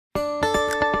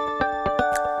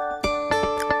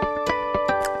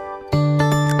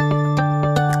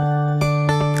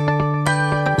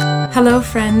Hello,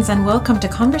 friends, and welcome to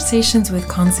Conversations with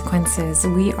Consequences.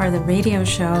 We are the radio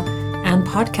show and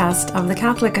podcast of the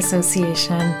Catholic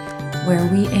Association, where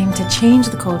we aim to change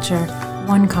the culture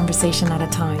one conversation at a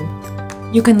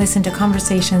time. You can listen to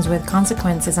Conversations with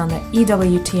Consequences on the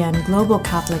EWTN Global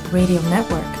Catholic Radio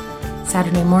Network,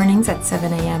 Saturday mornings at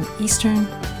 7 a.m. Eastern,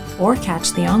 or catch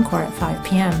the encore at 5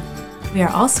 p.m. We are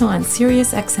also on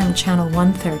Sirius XM Channel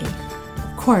 130.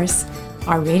 Of course,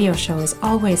 our radio show is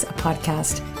always a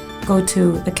podcast. Go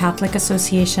to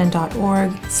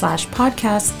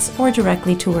thecatholicAssociation.org/podcasts or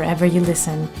directly to wherever you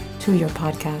listen to your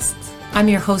podcasts. I'm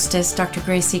your hostess, Dr.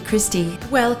 Gracie Christie.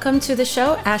 Welcome to the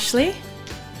show, Ashley.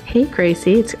 Hey,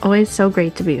 Gracie. It's always so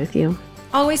great to be with you.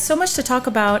 Always so much to talk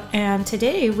about, and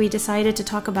today we decided to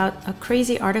talk about a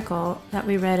crazy article that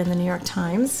we read in the New York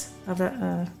Times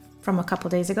from a couple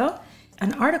days ago.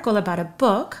 An article about a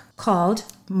book called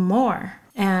More,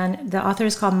 and the author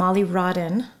is called Molly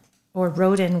Rodden.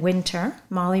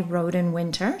 Molly Rodden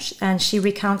Winter, and she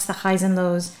recounts the highs and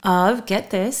lows of,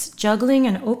 get this, juggling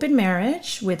an open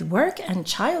marriage with work and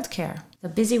childcare. The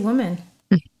busy woman.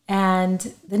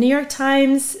 And the New York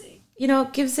Times,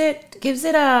 gives it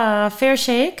a fair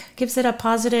shake, gives it a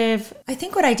positive. I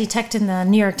think what I detect in the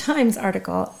New York Times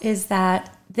article is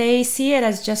that they see it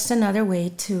as just another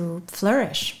way to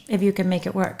flourish if you can make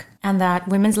it work. And that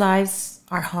women's lives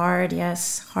are hard,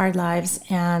 yes, hard lives.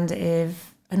 And if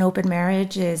an open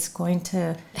marriage is going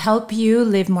to help you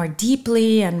live more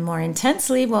deeply and more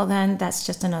intensely, well, then that's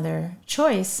just another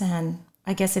choice. And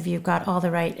I guess if you've got all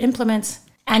the right implements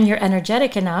and you're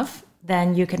energetic enough,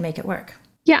 then you can make it work.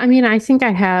 Yeah, I think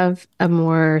I have a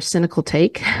more cynical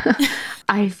take.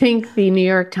 I think the New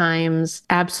York Times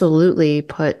absolutely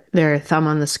put their thumb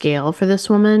on the scale for this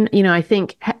woman. I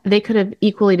think they could have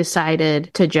equally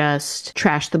decided to just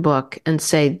trash the book and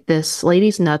say, this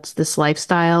lady's nuts, this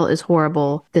lifestyle is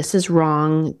horrible, this is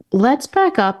wrong. Let's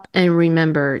back up and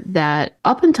remember that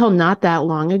up until not that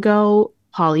long ago,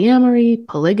 polyamory,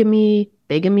 polygamy,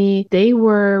 bigamy, they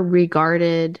were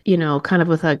regarded, kind of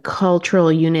with a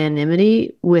cultural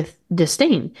unanimity with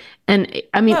disdain. And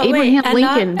Abraham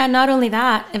Lincoln. And not only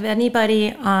that, if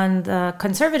anybody on the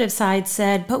conservative side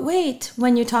said, but wait,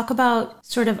 when you talk about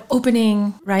sort of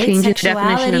opening, right, change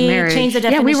sexuality, the definition of marriage. Change the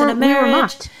definition of marriage. We were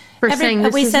mocked for saying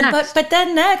this is next. But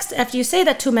then next, after you say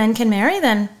that two men can marry,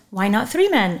 then why not three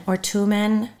men or two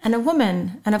men and a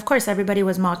woman? And of course, everybody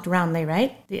was mocked roundly,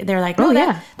 right? They're like,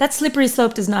 that slippery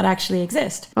slope does not actually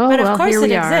exist. But of course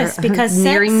it exists because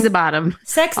nearing the bottom.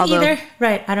 Sex either,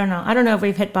 right, I don't know if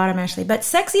we've hit bottom, Ashley, but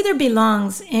sex either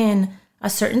belongs in a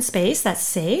certain space that's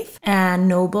safe and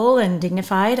noble and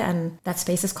dignified, and that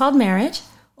space is called marriage,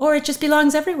 or it just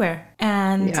belongs everywhere.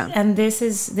 And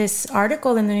this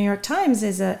article in the New York Times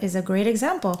is a great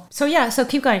example. So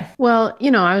keep going. Well,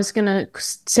 I was going to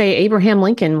say Abraham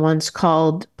Lincoln once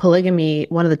called polygamy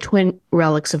one of the twin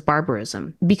relics of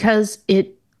barbarism because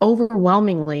it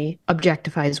overwhelmingly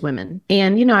objectifies women.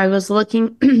 And, I was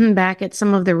looking back at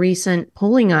some of the recent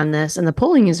polling on this, and the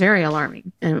polling is very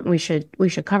alarming. And we should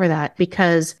cover that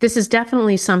because this is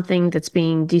definitely something that's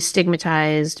being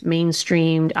destigmatized,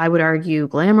 mainstreamed, I would argue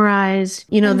glamorized.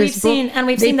 We've seen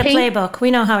the playbook. We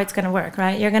know how it's going to work,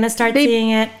 right? You're going to start seeing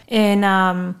it in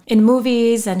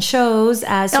movies and shows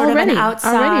as sort of an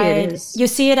outside. You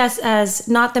see it as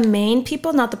not the main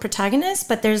people, not the protagonists,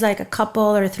 but there's like a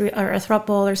couple or three or a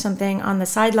throuple or something on the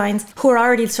sidelines who are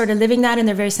already sort of living that, and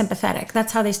they're very sympathetic.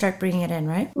 That's how they start bringing it in,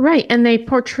 right? Right. And they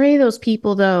portray those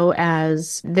people, though,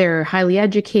 as they're highly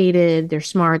educated, they're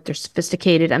smart, they're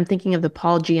sophisticated. I'm thinking of the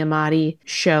Paul Giamatti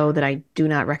show that I do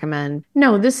not recommend.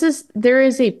 No, there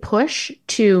is a push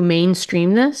to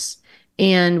mainstream this,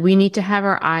 and we need to have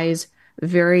our eyes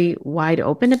very wide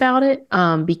open about it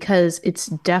because it's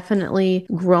definitely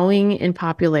growing in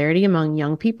popularity among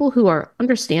young people who are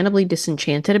understandably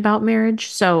disenchanted about marriage.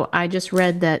 So I just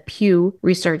read that Pew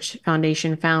Research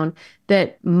Foundation found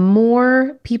that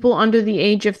more people under the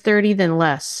age of 30 than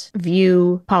less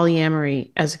view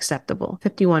polyamory as acceptable,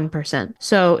 51%.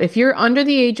 So if you're under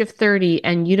the age of 30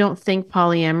 and you don't think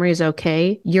polyamory is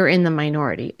okay, you're in the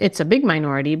minority. It's a big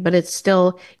minority, but it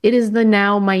is the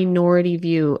now minority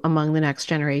view among the next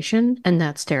generation, and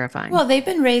that's terrifying. Well, they've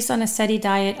been raised on a steady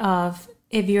diet of,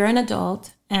 if you're an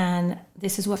adult and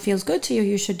this is what feels good to you,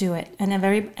 you should do it. And if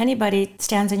anybody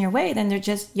stands in your way, then they're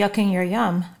just yucking your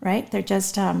yum, right? They're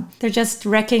just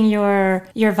wrecking your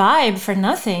vibe for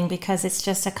nothing because it's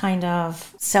just a kind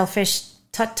of selfish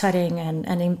tut-tutting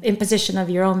and imposition of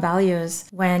your own values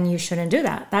when you shouldn't do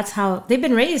that. That's how they've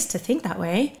been raised to think that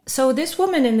way. So this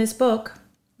woman in this book,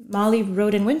 Molly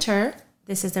Rodden Winter,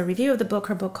 this is a review of the book,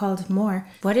 her book called More.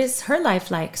 What is her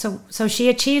life like? So she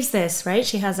achieves this, right?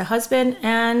 She has a husband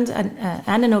and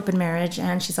an open marriage,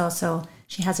 and she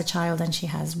has a child and she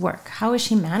has work. How is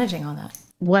she managing all that?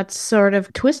 What's sort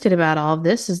of twisted about all of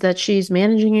this is that she's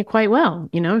managing it quite well.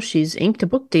 You know, she's inked a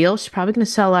book deal. She's probably going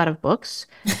to sell a lot of books.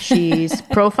 She's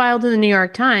profiled in the New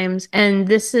York Times, and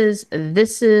this is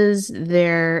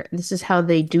how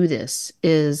they do this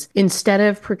is instead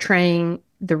of portraying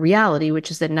the reality, which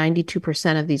is that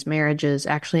 92% of these marriages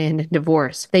actually end in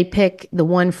divorce. They pick the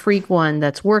one freak one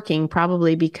that's working,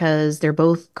 probably because they're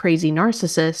both crazy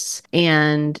narcissists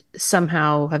and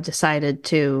somehow have decided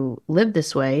to live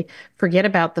this way. Forget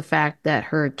about the fact that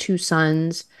her two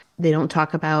sons, they don't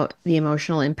talk about the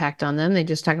emotional impact on them. They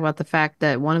just talk about the fact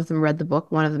that one of them read the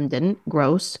book, one of them didn't.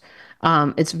 Gross.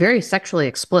 It's very sexually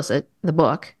explicit, the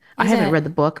book. I Is haven't it? read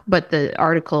the book, but the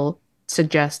article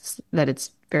suggests that it's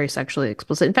very sexually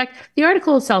explicit. In fact, the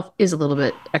article itself is a little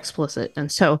bit explicit. And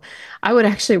so I would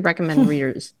actually recommend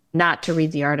readers not to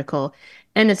read the article.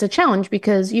 And it's a challenge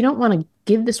because you don't want to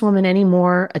give this woman any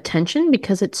more attention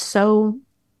because it's so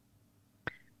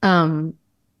um,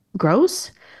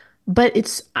 gross. But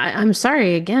I'm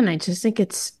sorry, again, I just think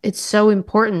it's so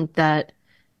important that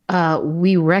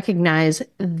we recognize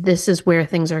this is where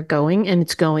things are going and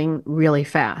it's going really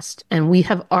fast. And we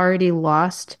have already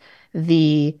lost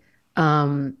the,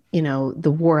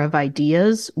 the war of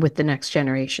ideas with the next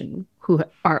generation who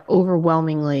are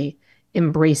overwhelmingly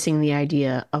embracing the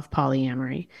idea of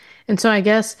polyamory. And so I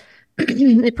guess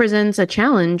it presents a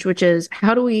challenge, which is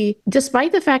how do we,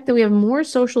 despite the fact that we have more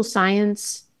social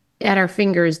science at our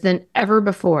fingers than ever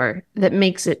before that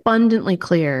makes it abundantly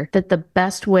clear that the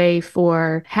best way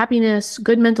for happiness,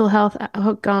 good mental health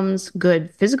outcomes,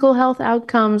 good physical health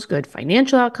outcomes, good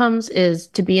financial outcomes is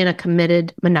to be in a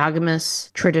committed,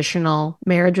 monogamous, traditional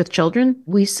marriage with children.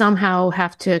 We somehow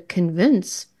have to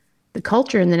convince the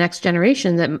culture in the next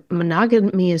generation that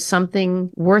monogamy is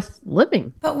something worth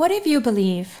living. But what if you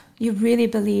really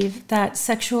believe that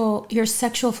your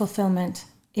sexual fulfillment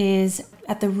is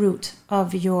at the root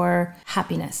of your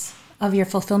happiness, of your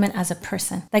fulfillment as a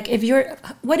person? Like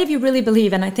what if you really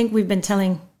believe, and I think we've been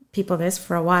telling people this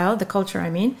for a while, the culture, I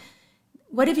mean,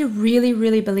 what if you really,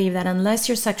 really believe that unless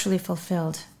you're sexually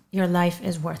fulfilled, your life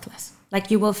is worthless? Like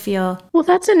you will feel. Well,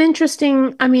 that's an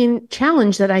interesting,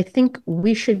 challenge that I think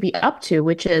we should be up to,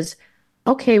 which is,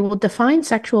 okay, well, define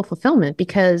sexual fulfillment,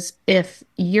 because if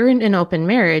you're in an open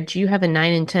marriage, you have a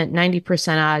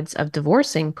 90% odds of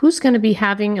divorcing. Who's going to be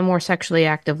having a more sexually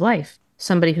active life?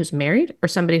 Somebody who's married or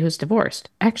somebody who's divorced?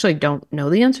 I actually don't know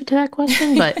the answer to that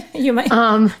question, but you might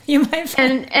find.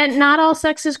 and not all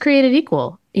sex is created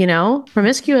equal. You know,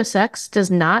 promiscuous sex is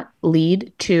not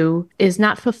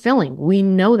fulfilling. We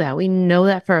know that. We know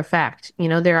that for a fact. You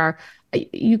know,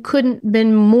 you couldn't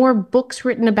been more books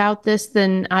written about this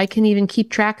than I can even keep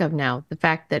track of now. The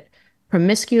fact that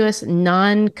promiscuous,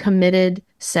 non-committed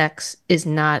sex is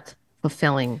not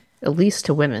fulfilling, at least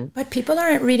to women. But people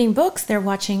aren't reading books. They're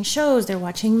watching shows, they're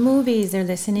watching movies, they're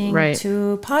listening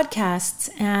to podcasts.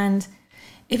 And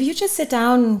if you just sit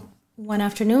down one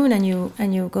afternoon and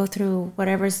you go through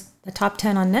whatever's the top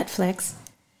 10 on Netflix,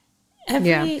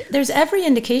 there's every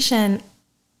indication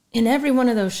in every one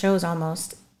of those shows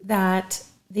almost that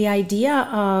the idea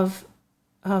of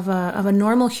a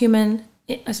normal human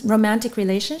romantic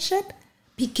relationship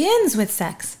begins with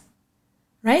sex,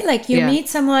 right? Like you meet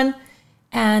someone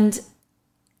and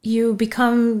you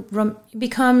become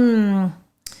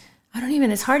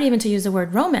it's hard even to use the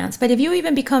word romance, but if you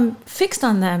even become fixed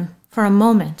on them for a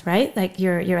moment, right? Like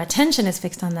your attention is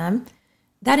fixed on them,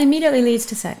 that immediately leads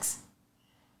to sex.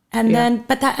 And then,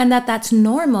 that's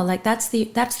normal. Like that's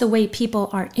the way people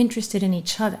are interested in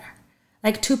each other.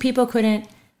 Like two people couldn't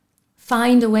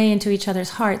find a way into each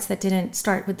other's hearts that didn't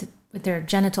start with their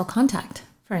genital contact,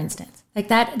 for instance. Like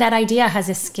that idea has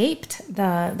escaped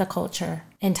the culture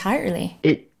entirely.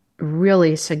 It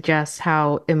really suggests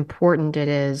how important it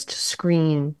is to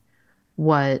screen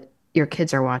what your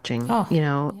kids are watching,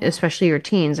 especially your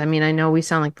teens. I mean, I know we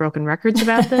sound like broken records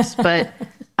about this, but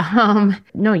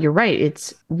no, you're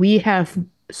right. We have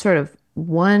sort of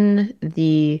won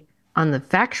on the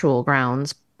factual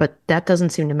grounds, but that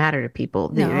doesn't seem to matter to people.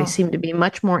 They seem to be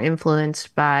much more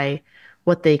influenced by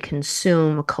what they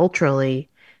consume culturally.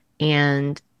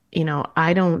 And,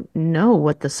 I don't know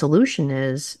what the solution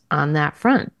is on that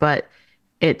front, but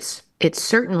it's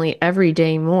certainly every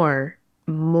day more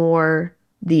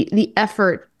the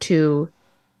effort to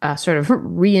sort of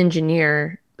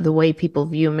re-engineer the way people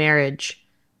view marriage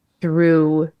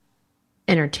through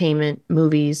entertainment,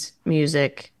 movies,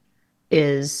 music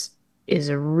is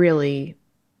a really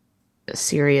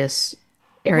serious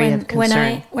area of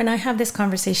concern. When I have this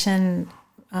conversation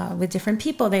with different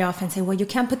people, they often say, "Well, you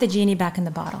can't put the genie back in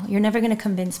the bottle. You're never going to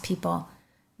convince people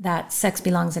that sex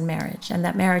belongs in marriage and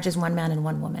that marriage is one man and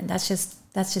one woman. That's just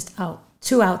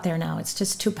out there now. It's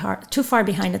just too far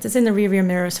behind us. It's in the rearview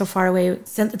mirror, so far away.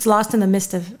 It's lost in the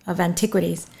mist of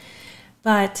antiquities."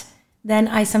 But then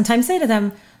I sometimes say to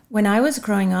them, when I was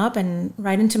growing up and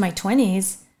right into my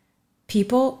 20s,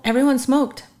 everyone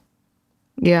smoked.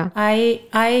 Yeah.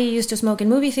 I used to smoke in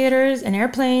movie theaters, in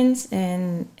airplanes,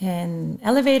 in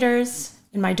elevators,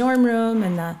 in my dorm room,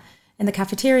 in the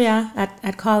cafeteria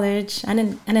at college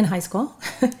and in high school.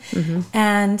 Mm-hmm.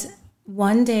 And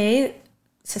one day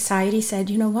society said,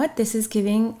 you know what, this is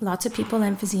giving lots of people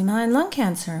emphysema and lung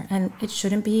cancer, and it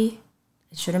shouldn't be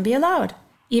allowed,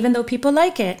 even though people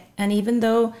like it, and even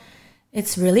though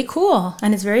it's really cool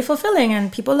and it's very fulfilling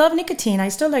and people love nicotine. I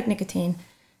still like nicotine.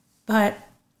 But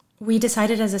we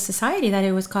decided as a society that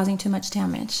it was causing too much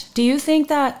damage. Do you think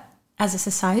that as a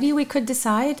society we could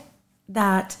decide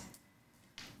that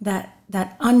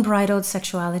unbridled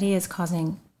sexuality is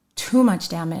causing too much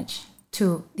damage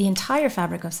to the entire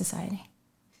fabric of society?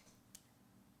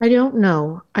 I don't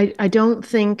know. I don't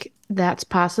think that's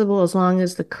possible as long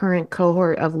as the current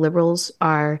cohort of liberals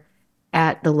are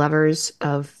at the levers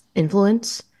of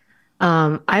influence.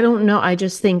 I don't know. I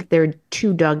just think they're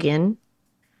too dug in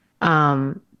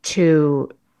to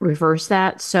reverse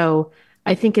that. So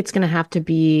I think it's going to have to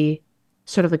be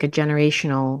sort of like a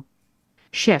generational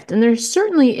shift. And there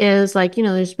certainly is, like,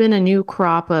 there's been a new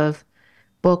crop of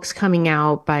books coming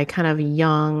out by kind of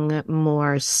young,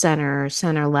 more center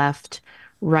left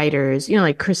writers,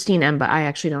 like Christine Emba. I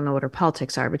actually don't know what her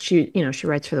politics are, but she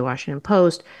writes for the Washington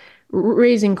Post,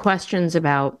 raising questions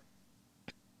about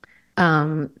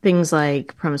things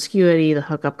like promiscuity, the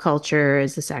hookup culture.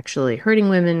 Is this actually hurting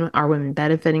women? Are women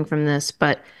benefiting from this?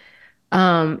 But,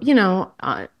 on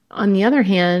the other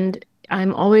hand,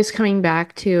 I'm always coming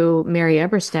back to Mary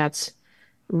Eberstadt's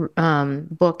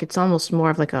book. It's almost more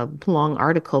of like a long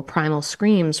article, Primal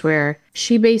Screams, where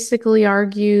she basically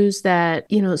argues that,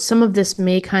 some of this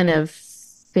may kind of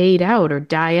fade out or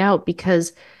die out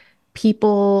because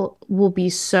people will be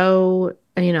so,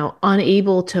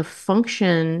 unable to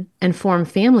function and form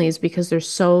families because they're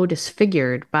so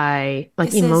disfigured by,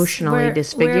 like, emotionally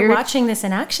disfigured. We're watching this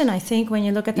in action, I think, when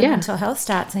you look at the mental health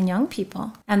stats in young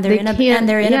people and their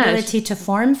inability to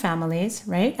form families,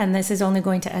 right? And this is only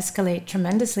going to escalate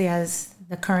tremendously as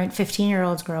the current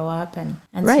 15-year-olds grow up and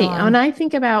right. So on. And I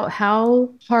think about how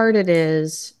hard it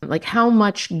is, like how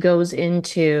much goes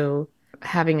into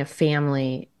having a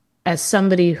family as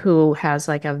somebody who has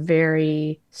like a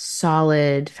very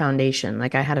solid foundation.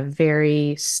 Like I had a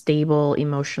very stable,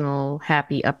 emotional,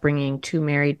 happy upbringing, two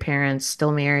married parents,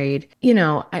 still married.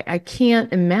 I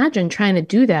can't imagine trying to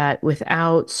do that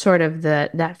without sort of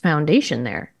that foundation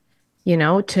there,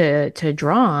 to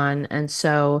draw on. And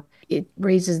so it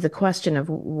raises the question of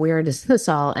where does this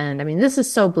all end? I mean, this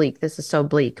is so bleak. This is so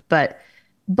bleak. But,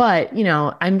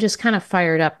 I'm just kind of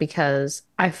fired up because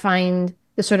I find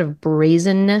the sort of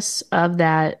brazenness of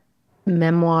that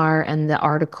memoir and the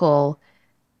article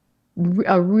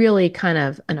a really kind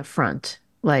of an affront.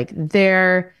 Like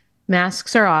their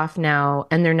masks are off now,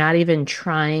 and they're not even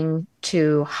trying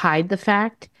to hide the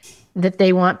fact that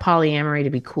they want polyamory to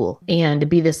be cool and to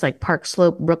be this like Park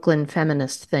Slope Brooklyn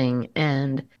feminist thing.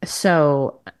 And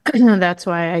so that's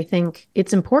why I think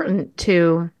it's important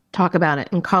to talk about it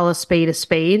and call a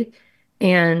spade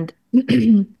and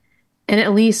and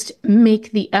at least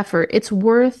make the effort. It's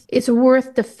worth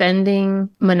defending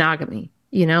monogamy.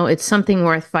 It's something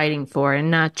worth fighting for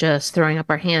and not just throwing up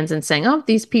our hands and saying, "Oh,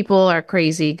 these people are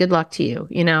crazy. Good luck to you."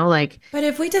 Like. But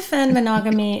if we defend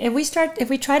monogamy, if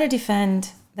we try to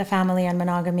defend the family and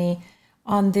monogamy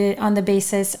on the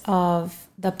basis of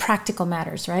the practical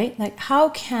matters, right? Like how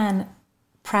can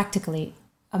practically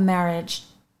a marriage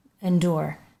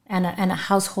endure and a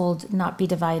household not be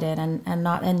divided and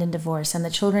not end in divorce and the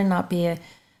children not be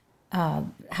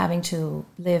having to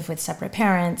live with separate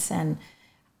parents? And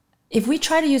if we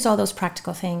try to use all those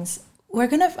practical things, we're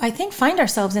going to, I think, find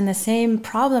ourselves in the same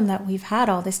problem that we've had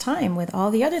all this time with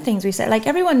all the other things we said. Like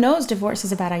everyone knows divorce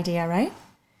is a bad idea, right?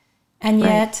 And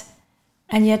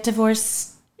yet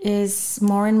divorce is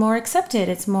more and more accepted.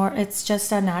 It's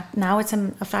just now it's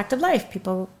a fact of life.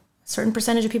 A certain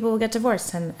percentage of people will get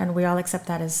divorced and we all accept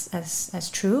that as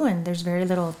true. And there's very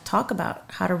little talk about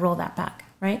how to roll that back,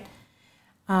 right?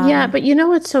 Yeah, but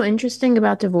what's so interesting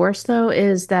about divorce though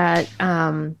is that,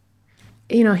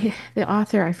 the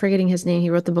author, I'm forgetting his name, he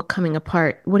wrote the book Coming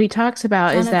Apart. What he talks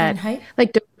about is that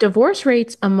like divorce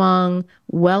rates among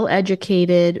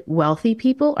well-educated, wealthy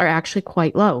people are actually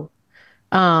quite low.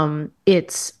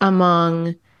 It's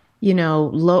among,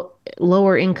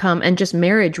 lower income and just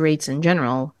marriage rates in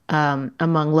general,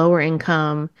 among lower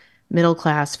income, middle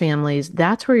class families.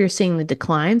 That's where you're seeing the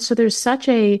decline. So there's such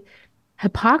a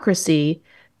hypocrisy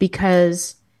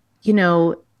because, you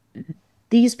know,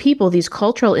 these people, these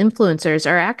cultural influencers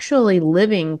are actually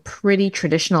living pretty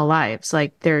traditional lives.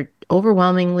 Like they're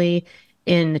overwhelmingly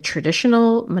in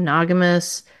traditional,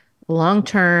 monogamous,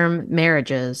 long-term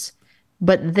marriages,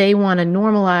 but they want to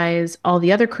normalize all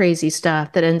the other crazy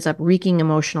stuff that ends up wreaking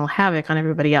emotional havoc on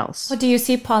everybody else. Well, do you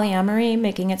see polyamory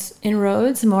making its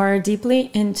inroads more deeply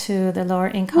into the lower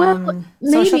Well, income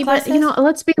social maybe, but classes?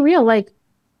 let's be real. Like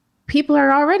people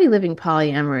are already living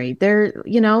polyamory.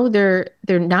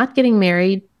 They're not getting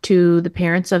married to the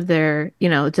parents of their,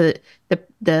 to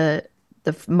the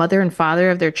mother and father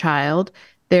of their child.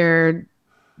 They're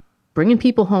bringing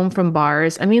people home from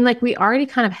bars. I mean, like we already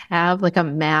kind of have like a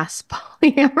mass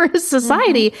polyamorous Hmm.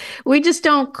 society. We just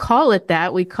don't call it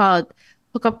that. We call it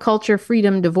hookup culture,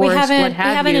 freedom, divorce, what We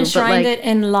have haven't you. But enshrined like, it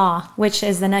in law, which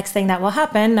is the next thing that will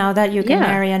happen now that you can yeah,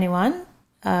 marry anyone,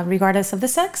 regardless of the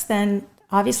sex. Then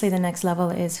obviously the next level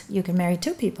is you can marry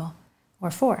two people,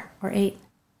 or four, or eight.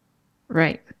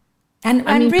 right. I And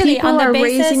mean, really on people the are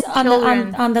basis raising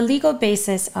children. on the legal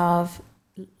basis of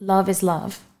love is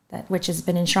love, that which has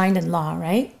been enshrined in law,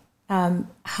 right?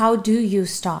 How do you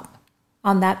stop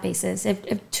on that basis?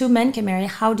 If two men can marry,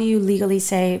 how do you legally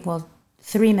say, well,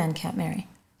 three men can't marry?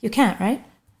 You can't, right?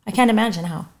 I can't imagine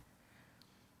how.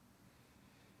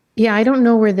 Yeah, I don't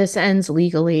know where this ends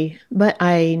legally, but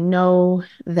I know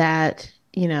that,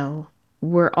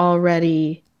 we're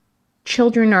already,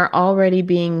 children are already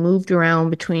being moved around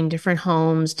between different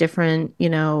homes, different,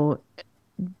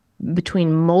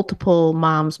 between multiple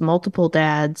moms, multiple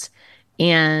dads.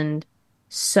 And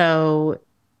so,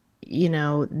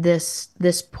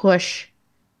 this push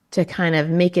to kind of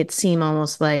make it seem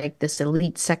almost like this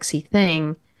elite sexy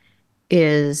thing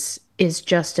is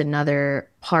just another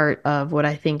part of what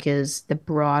I think is the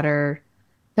broader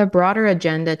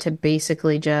agenda to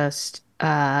basically just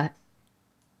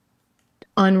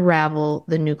unravel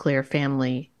the nuclear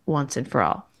family once and for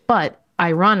all. But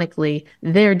ironically,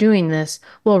 they're doing this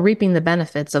while reaping the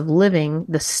benefits of living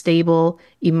the stable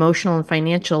emotional and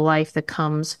financial life that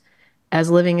comes as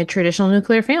living a traditional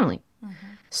nuclear family.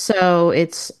 So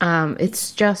it's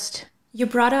just You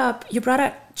brought up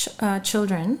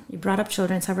children. You brought up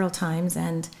children several times,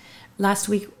 and last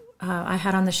week I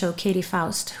had on the show Katie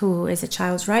Faust, who is a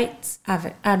child's rights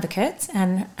advocate,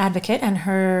 and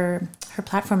her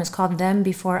platform is called Them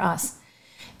Before Us.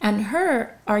 And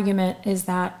her argument is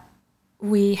that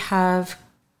we have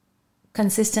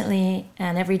consistently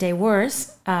and every day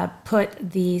worse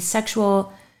put the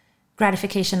sexual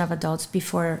gratification of adults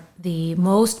before the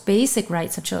most basic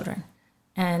rights of children.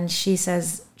 And she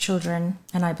says children,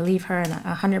 and I believe her, and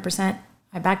 100%,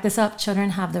 I back this up,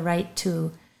 children have the right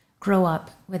to grow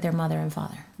up with their mother and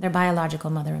father, their biological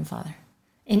mother and father,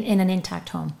 in an intact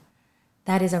home.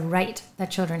 That is a right that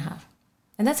children have.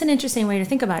 And that's an interesting way to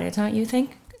think about it, don't you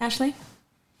think, Ashley?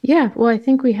 Yeah, well, I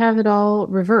think we have it all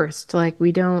reversed. Like,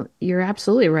 we don't, you're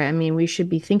absolutely right. I mean, we should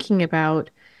be thinking about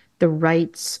the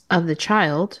rights of the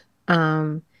child,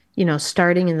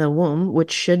 starting in the womb,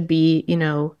 which should be,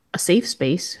 a safe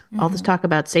space. All this talk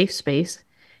about safe space.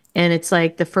 And it's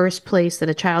like the first place that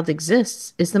a child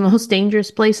exists is the most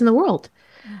dangerous place in the world.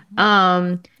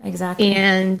 Um, Exactly.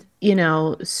 and,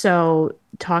 so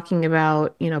talking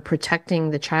about,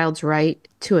 protecting the child's right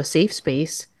to a safe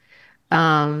space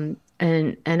and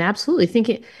absolutely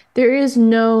thinking there is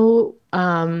no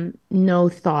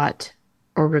thought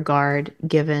or regard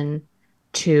given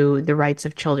to the rights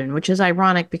of children, which is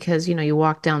ironic because you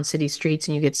walk down city streets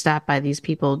and you get stopped by these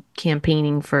people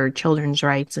campaigning for children's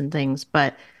rights and things.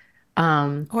 But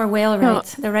um, Or whale no,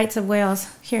 rights, the rights of whales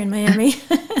here in Miami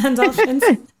and dolphins.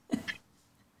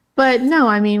 but no,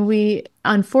 I mean,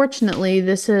 unfortunately,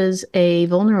 this is a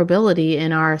vulnerability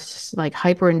in our like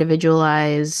hyper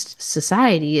individualized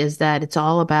society is that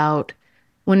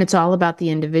when it's all about the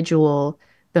individual,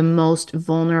 the most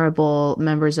vulnerable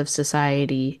members of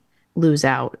society lose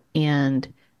out.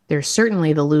 And they're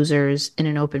certainly the losers in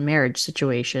an open marriage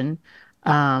situation.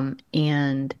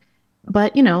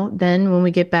 But then when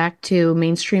we get back to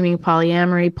mainstreaming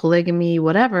polyamory, polygamy,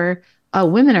 whatever,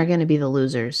 women are going to be the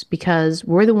losers because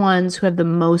we're the ones who have the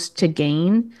most to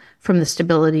gain from the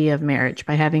stability of marriage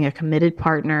by having a committed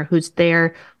partner who's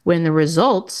there when the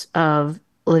results of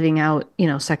living out,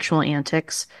 sexual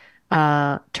antics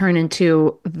turn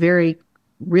into very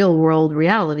real world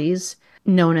realities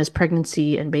known as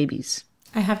pregnancy and babies.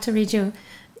 I have to read you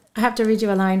I have to read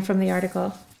you a line from the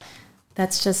article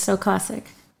that's just so classic.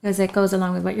 because it goes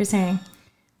along with what you're saying.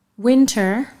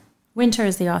 Winter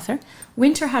is the author.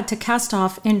 Winter had to cast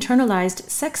off internalized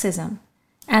sexism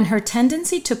and her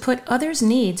tendency to put others'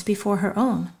 needs before her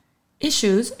own.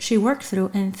 Issues she worked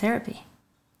through in therapy.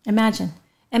 Imagine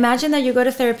that you go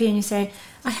to therapy and you say,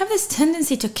 I have this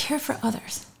tendency to care for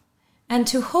others and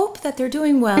to hope that they're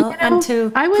doing well and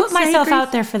to put myself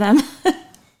out there for them.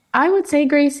 I would say,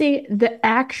 Gracie, that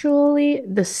actually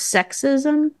the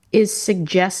sexism is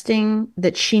suggesting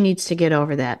that she needs to get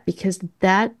over that because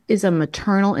that is a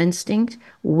maternal instinct.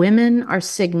 Women are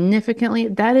significantly,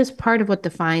 that is part of what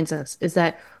defines us, is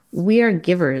that we are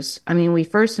givers. I mean, we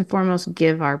first and foremost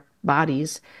give our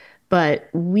bodies, but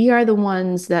we are the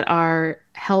ones that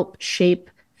help shape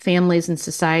families and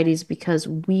societies because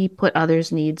we put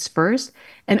others' needs first.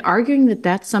 And arguing that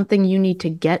that's something you need to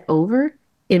get over,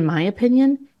 in my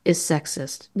opinion, is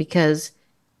sexist because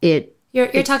you're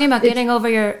talking about getting over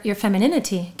your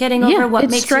femininity, getting over what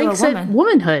makes you a woman. At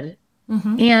womanhood.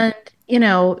 Mm-hmm. And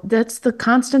that's the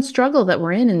constant struggle that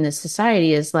we're in this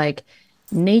society is like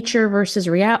nature versus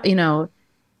reality.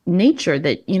 Nature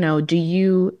that do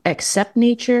you accept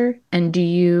nature and do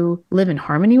you live in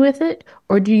harmony with it,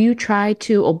 or do you try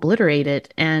to obliterate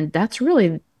it? And that's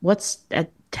really what's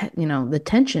at the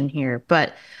tension here.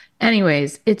 But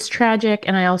anyways, it's tragic.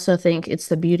 And I also think it's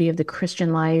the beauty of the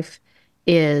Christian life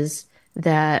is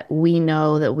that we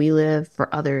know that we live for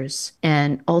others.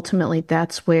 And ultimately,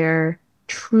 that's where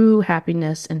true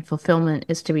happiness and fulfillment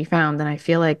is to be found. And I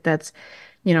feel like that's,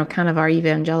 kind of our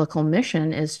evangelical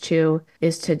mission is to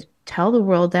tell the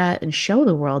world that and show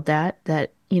the world that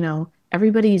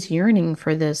everybody's yearning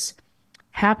for this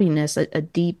happiness, a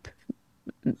deep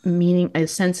meaning, a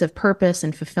sense of purpose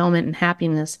and fulfillment and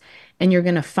happiness. And you're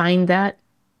going to find that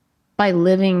by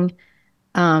living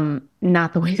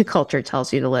not the way the culture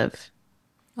tells you to live.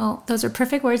 Well, those are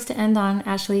perfect words to end on,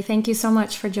 Ashley. Thank you so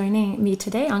much for joining me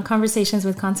today on Conversations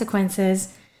with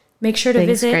Consequences. Make sure to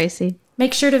visit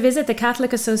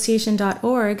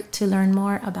thecatholicassociation.org to learn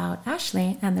more about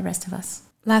Ashley and the rest of us.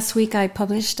 Last week, I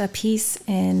published a piece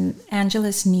in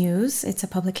Angelus News. It's a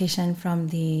publication from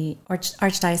the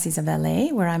Archdiocese of LA,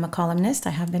 where I'm a columnist.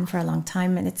 I have been for a long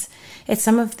time, and it's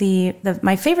some of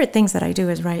my favorite things that I do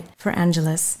is write for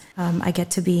Angelus. I get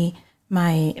to be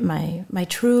my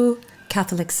true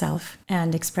Catholic self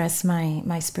and express all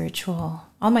my spiritual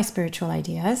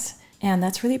ideas. And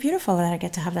that's really beautiful that I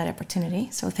get to have that opportunity.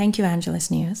 So thank you, Angelus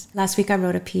News. Last week, I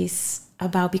wrote a piece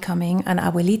about becoming an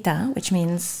abuelita, which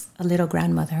means a little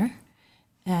grandmother.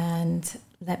 And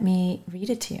let me read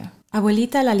it to you.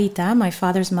 Abuelita Lalita, my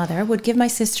father's mother, would give my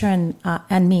sister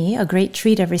and me a great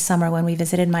treat every summer when we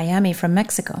visited Miami from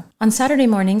Mexico. On Saturday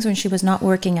mornings, when she was not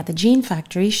working at the jean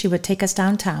factory, she would take us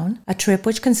downtown, a trip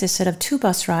which consisted of 2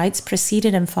 bus rides,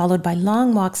 preceded and followed by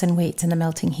long walks and waits in the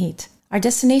melting heat. Our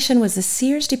destination was the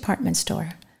Sears department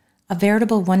store, a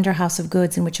veritable wonder house of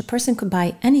goods in which a person could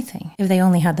buy anything if they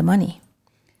only had the money.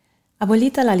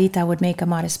 Abuelita Lalita would make a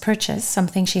modest purchase,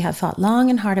 something she had thought long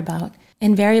and hard about,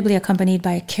 invariably accompanied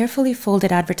by a carefully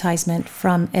folded advertisement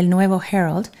from El Nuevo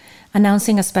Herald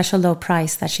announcing a special low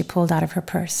price that she pulled out of her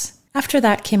purse. After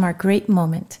that came our great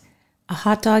moment, a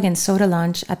hot dog and soda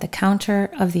lunch at the counter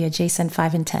of the adjacent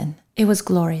 5 and 10. It was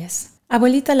glorious.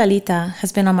 Abuelita Lalita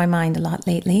has been on my mind a lot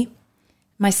lately.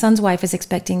 My son's wife is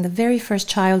expecting the very first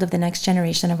child of the next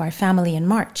generation of our family in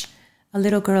March, a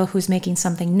little girl who's making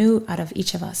something new out of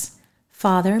each of us.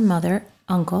 Father, mother,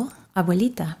 uncle,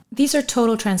 abuelita. These are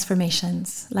total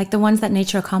transformations, like the ones that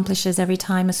nature accomplishes every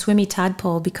time a swimmy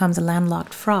tadpole becomes a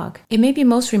landlocked frog. It may be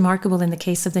most remarkable in the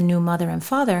case of the new mother and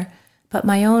father, but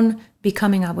my own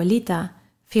becoming abuelita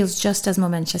feels just as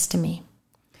momentous to me.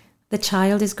 The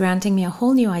child is granting me a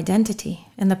whole new identity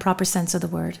in the proper sense of the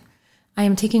word. I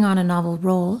am taking on a novel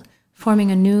role,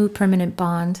 forming a new permanent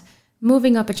bond,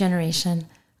 moving up a generation,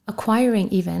 acquiring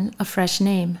even a fresh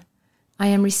name. I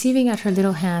am receiving at her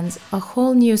little hands a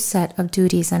whole new set of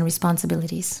duties and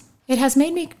responsibilities. It has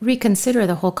made me reconsider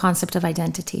the whole concept of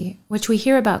identity, which we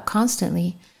hear about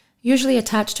constantly, usually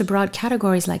attached to broad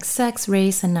categories like sex,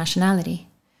 race, and nationality.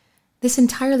 This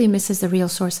entirely misses the real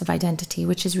source of identity,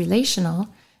 which is relational,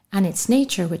 and its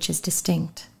nature, which is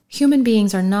distinct. Human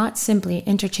beings are not simply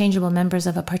interchangeable members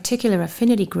of a particular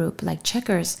affinity group like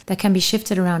checkers that can be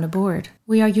shifted around a board.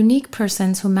 We are unique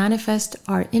persons who manifest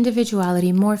our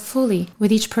individuality more fully with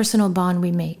each personal bond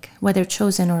we make, whether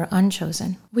chosen or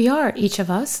unchosen. We are, each of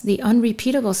us, the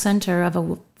unrepeatable center of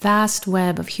a vast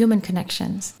web of human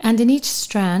connections, and in each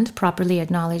strand, properly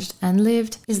acknowledged and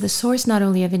lived, is the source not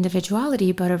only of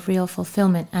individuality but of real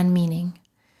fulfillment and meaning.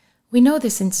 We know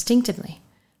this instinctively.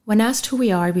 When asked who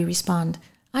we are, we respond,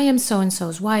 I am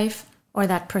so-and-so's wife, or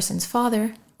that person's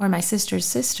father, or my sister's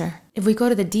sister. If we go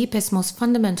to the deepest, most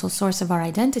fundamental source of our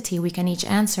identity, we can each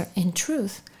answer, in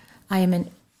truth, I am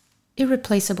an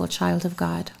irreplaceable child of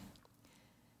God.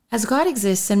 As God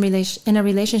exists in a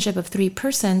relationship of three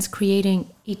persons, creating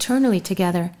eternally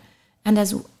together, and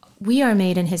as we are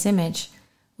made in his image,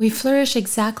 we flourish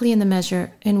exactly in the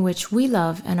measure in which we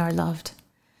love and are loved.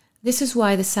 This is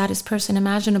why the saddest person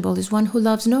imaginable is one who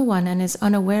loves no one and is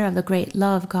unaware of the great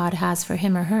love God has for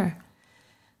him or her.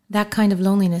 That kind of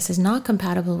loneliness is not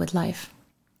compatible with life.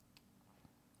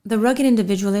 The rugged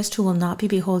individualist who will not be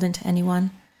beholden to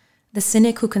anyone, the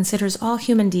cynic who considers all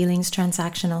human dealings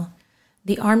transactional,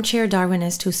 the armchair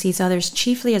Darwinist who sees others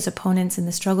chiefly as opponents in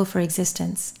the struggle for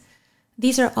existence.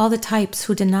 These are all the types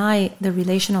who deny the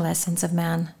relational essence of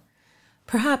man.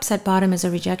 Perhaps at bottom is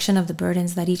a rejection of the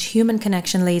burdens that each human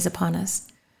connection lays upon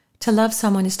us. To love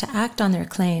someone is to act on their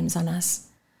claims on us,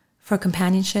 for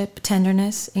companionship,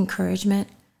 tenderness, encouragement,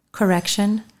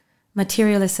 correction,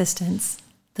 material assistance.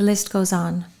 The list goes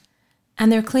on. And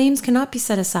their claims cannot be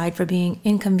set aside for being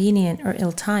inconvenient or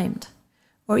ill-timed,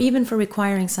 or even for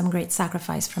requiring some great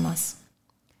sacrifice from us.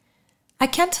 I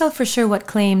can't tell for sure what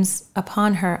claims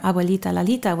upon her abuelita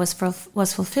Lalita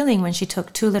was fulfilling when she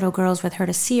took two little girls with her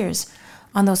to Sears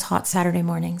on those hot Saturday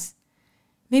mornings.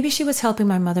 Maybe she was helping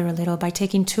my mother a little by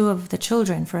taking two of the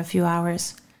children for a few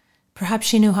hours. Perhaps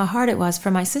she knew how hard it was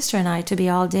for my sister and I to be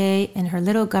all day in her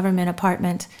little government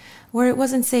apartment where it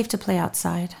wasn't safe to play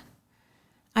outside.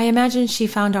 I imagine she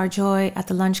found our joy at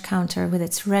the lunch counter with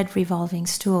its red revolving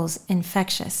stools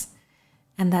infectious,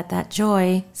 and that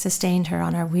joy sustained her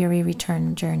on our weary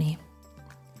return journey.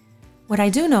 What I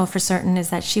do know for certain is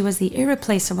that she was the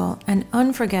irreplaceable and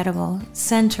unforgettable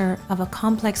center of a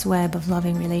complex web of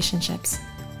loving relationships.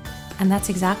 And that's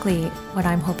exactly what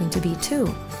I'm hoping to be too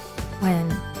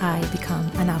when I become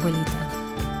an abuelita.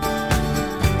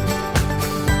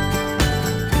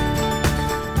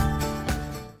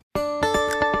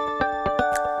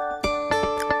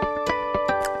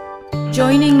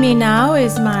 Joining me now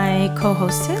is my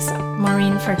co-hostess,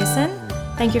 Maureen Ferguson.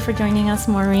 Thank you for joining us,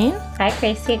 Maureen. Hi,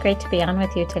 Gracie. Great to be on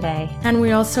with you today. And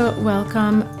we also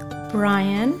welcome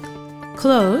Brian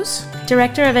Clowes,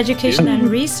 Director of Education and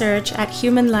Research at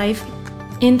Human Life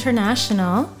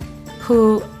International,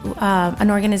 who an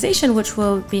organization which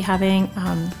will be having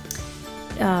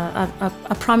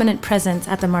a prominent presence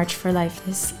at the March for Life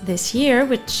this year,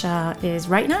 which is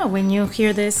right now when you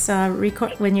hear this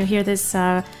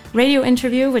radio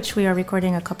interview, which we are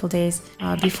recording a couple days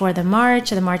before the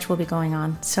march. The march will be going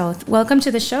on. So welcome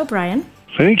to the show, Brian.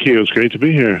 Thank you. It's great to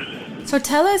be here. So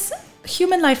tell us,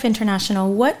 Human Life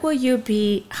International, what will you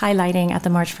be highlighting at the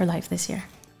March for Life this year?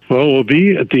 Well, we'll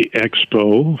be at the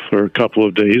expo for a couple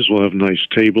of days. We'll have a nice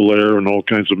table there and all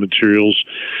kinds of materials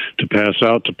to pass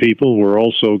out to people. We're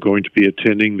also going to be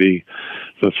attending the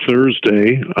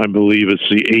Thursday, I believe it's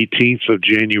the 18th of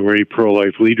January,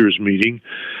 Pro-Life Leaders Meeting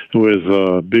with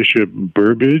Bishop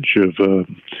Burbidge of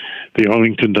the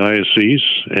Arlington Diocese,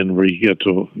 and we get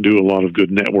to do a lot of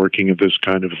good networking of this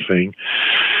kind of thing.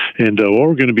 And what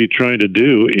we're going to be trying to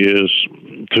do is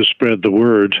to spread the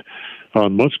word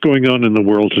on what's going on in the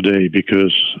world today,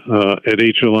 because at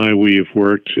HLI we've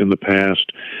worked in the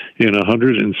past in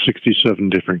 167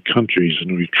 different countries,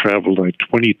 and we've traveled like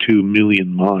 22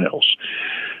 million miles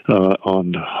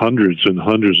on hundreds and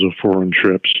hundreds of foreign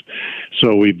trips.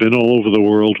 So we've been all over the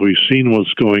world. We've seen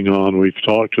what's going on. We've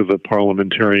talked to the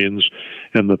parliamentarians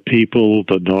and the people,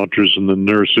 the doctors and the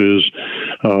nurses,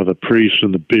 the priests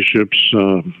and the bishops,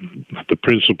 the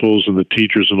principals and the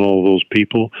teachers and all of those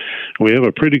people. We have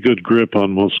a pretty good grip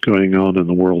on what's going on in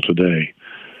the world today.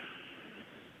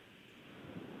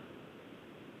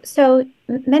 So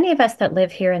many of us that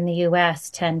live here in the U.S.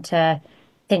 tend to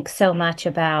think so much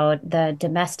about the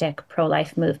domestic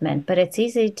pro-life movement, but it's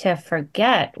easy to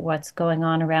forget what's going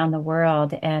on around the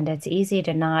world, and it's easy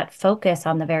to not focus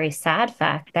on the very sad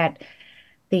fact that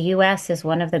the U.S. is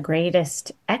one of the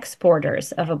greatest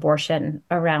exporters of abortion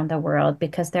around the world,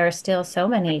 because there are still so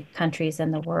many countries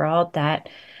in the world that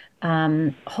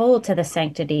hold to the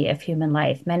sanctity of human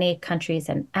life. Many countries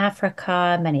in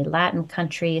Africa, many Latin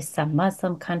countries, some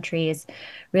Muslim countries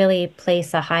really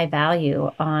place a high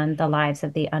value on the lives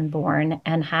of the unborn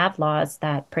and have laws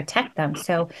that protect them.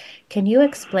 So can you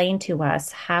explain to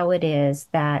us how it is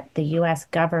that the U.S.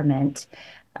 government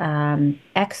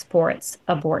exports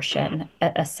abortion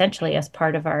essentially as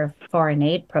part of our foreign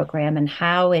aid program, and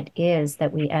how it is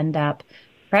that we end up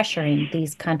pressuring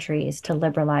these countries to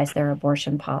liberalize their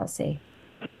abortion policy?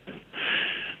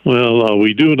 Well,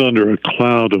 we do it under a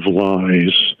cloud of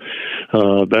lies.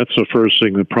 That's the first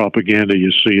thing, the propaganda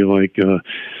you see, like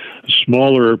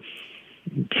smaller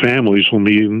families will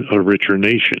mean a richer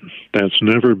nation. That's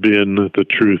never been the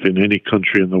truth in any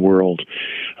country in the world.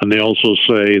 And they also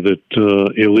say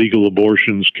that illegal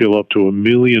abortions kill up to 1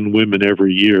 million women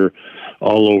every year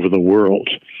all over the world.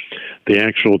 The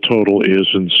actual total is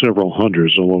in several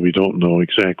hundreds, although we don't know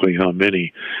exactly how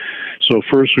many. So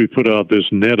first we put out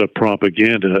this net of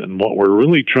propaganda, and what we're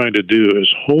really trying to do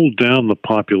is hold down the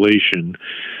population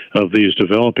of these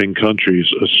developing countries,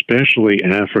 especially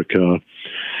Africa,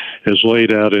 as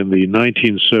laid out in the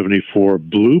 1974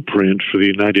 blueprint for the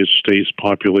United States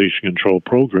Population Control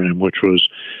Program, which was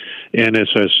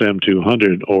NSSM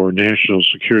 200, or National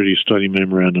Security Study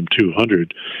Memorandum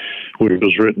 200, which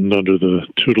was written under the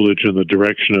tutelage and the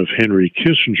direction of Henry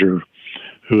Kissinger,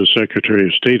 who was Secretary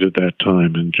of State at that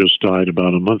time and just died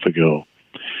about a month ago.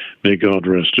 May God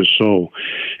rest his soul.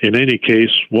 In any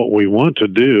case, what we want to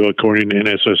do, according to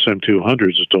NSSM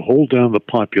 200, is to hold down the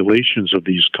populations of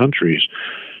these countries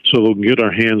so we can get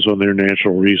our hands on their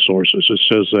natural resources. It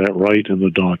says that right in the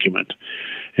document.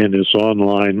 And it's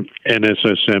online,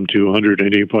 NSSM 200.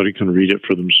 Anybody can read it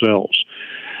for themselves.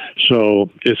 So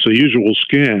it's the usual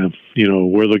scam. You know,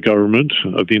 we're the government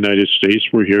of the United States.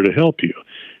 We're here to help you.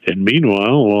 And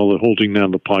meanwhile, while they're holding down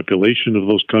the population of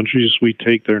those countries, we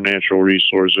take their natural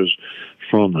resources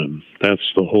from them.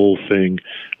 That's the whole thing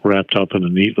wrapped up in a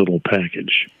neat little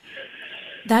package.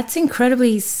 That's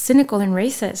incredibly cynical and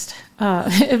racist.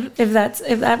 If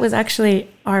that was actually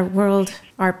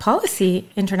our policy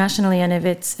internationally, and if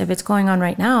it's going on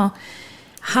right now,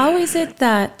 how is it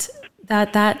that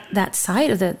side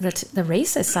of the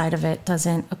racist side of it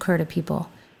doesn't occur to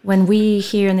people? When we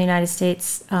here in the United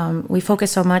States, we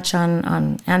focus so much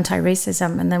on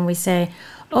anti-racism, and then we say,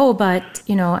 oh, but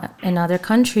in other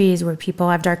countries where people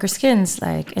have darker skins,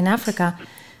 like in Africa,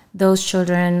 those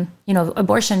children,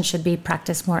 abortion should be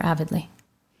practiced more avidly.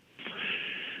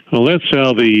 Well, that's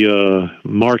how the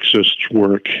Marxists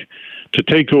work. To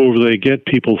take over, they get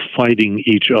people fighting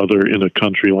each other in a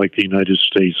country like the United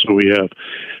States. So we have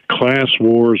class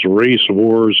wars, race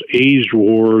wars, age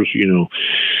wars,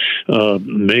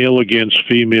 male against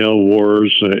female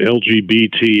wars,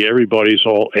 LGBT. Everybody's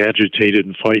all agitated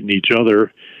and fighting each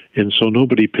other. And so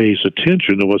nobody pays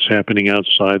attention to what's happening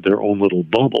outside their own little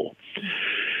bubble.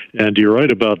 And you're right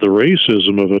about the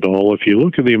racism of it all. If you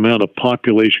look at the amount of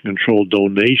population control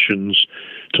donations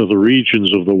to the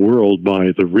regions of the world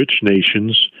by the rich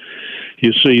nations,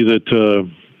 you see that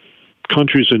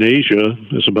countries in Asia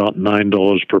is about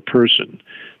 $9 per person.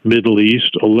 Middle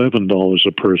East, $11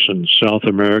 a person. South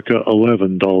America,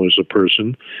 $11 a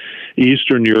person.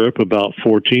 Eastern Europe, about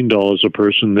 $14 a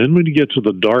person. Then when you get to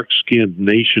the dark-skinned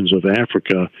nations of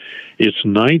Africa, it's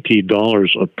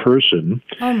 $90 a person.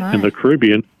 Oh my. And the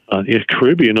Caribbean,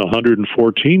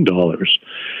 $114.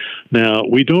 Now,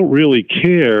 we don't really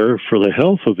care for the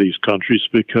health of these countries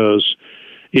because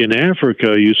in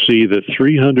Africa, you see that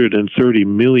 330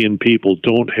 million people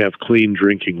don't have clean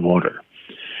drinking water.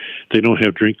 They don't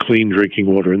have clean drinking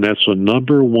water, and that's the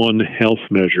number one health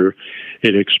measure.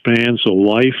 It expands the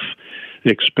life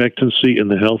expectancy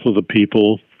and the health of the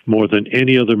people more than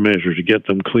any other measure to get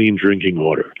them clean drinking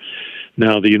water.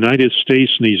 Now, the United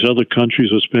States and these other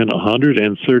countries have spent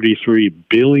 $133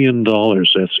 billion,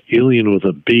 that's alien with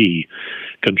a B,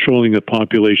 controlling the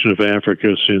population of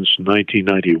Africa since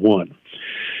 1991.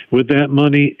 With that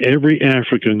money, every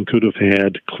African could have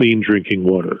had clean drinking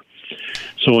water.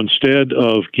 So instead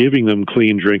of giving them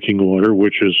clean drinking water,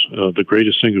 which is the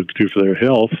greatest thing we could do for their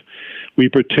health, we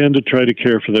pretend to try to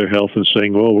care for their health and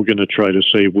saying, well, we're going to try to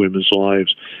save women's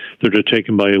lives that are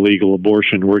taken by illegal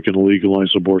abortion. We're going to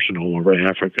legalize abortion all over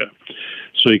Africa.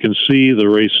 So you can see the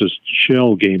racist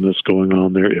shell game that's going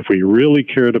on there. If we really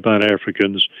cared about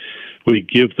Africans, we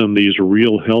give them these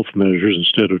real health measures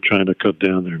instead of trying to cut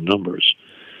down their numbers.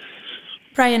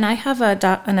 Brian, I have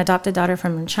an adopted daughter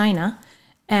from China.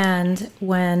 And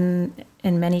when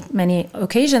in many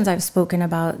occasions I've spoken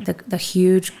about the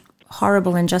huge,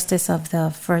 horrible injustice of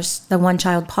the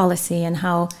one-child policy and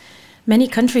how many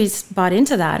countries bought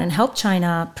into that and helped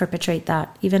China perpetrate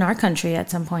that, even our country at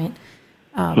some point,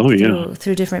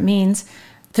 through different means,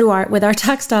 with our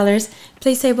tax dollars,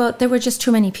 they say, well, there were just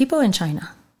too many people in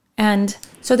China. And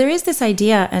so there is this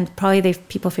idea, and probably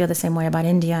people feel the same way about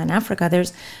India and Africa.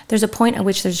 There's a point at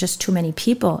which there's just too many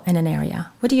people in an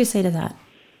area. What do you say to that?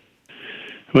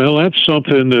 Well, that's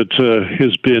something that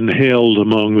has been held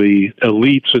among the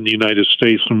elites in the United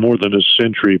States for more than a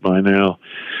century by now.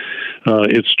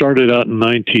 It started out in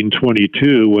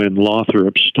 1922 when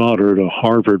Lothrop Stoddard, a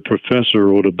Harvard professor,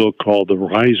 wrote a book called The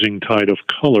Rising Tide of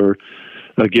Color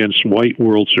Against White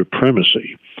World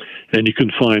Supremacy. And you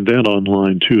can find that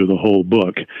online, too, the whole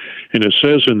book. And it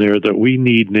says in there that we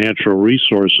need natural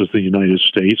resources in the United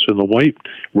States, and the white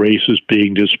race is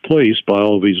being displaced by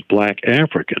all of these black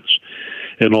Africans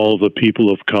and all of the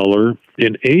people of color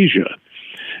in Asia.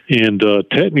 And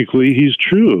technically, he's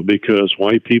true, because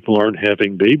white people aren't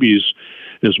having babies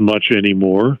as much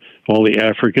anymore. All the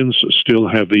Africans still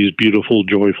have these beautiful,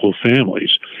 joyful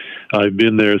families. I've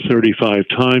been there 35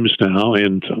 times now,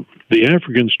 and the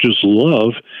Africans just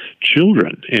love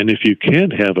children. And if you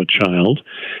can't have a child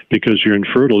because you're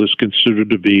infertile, it's considered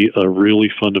to be a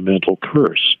really fundamental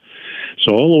curse.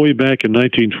 So all the way back in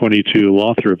 1922,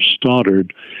 Lothrop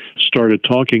Stoddard started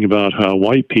talking about how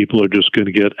white people are just going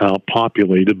to get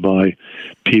outpopulated by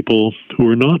people who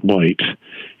are not white.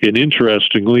 And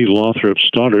interestingly, Lothrop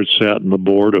Stoddard sat in the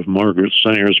board of Margaret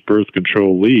Sanger's Birth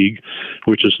Control League,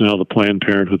 which is now the Planned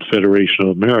Parenthood Federation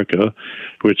of America,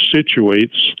 which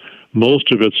situates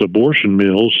most of its abortion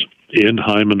mills in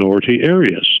high minority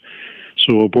areas.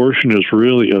 So abortion is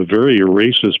really a very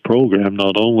racist program,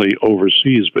 not only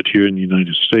overseas, but here in the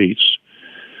United States.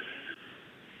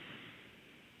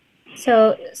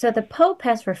 So the Pope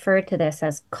has referred to this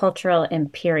as cultural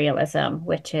imperialism,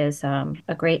 which is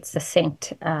a great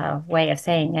succinct way of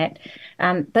saying it.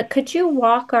 But could you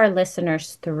walk our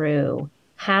listeners through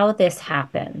how this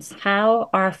happens, how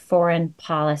our foreign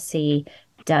policy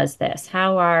does this,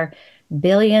 how our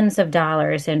billions of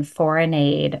dollars in foreign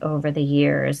aid over the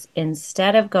years,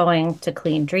 instead of going to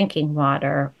clean drinking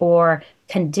water or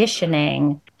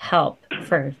conditioning help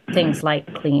for things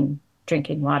like clean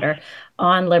drinking water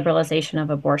on liberalization of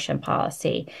abortion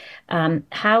policy.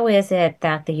 How is it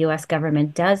that the U.S.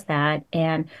 government does that?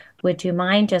 And would you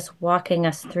mind just walking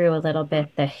us through a little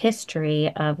bit the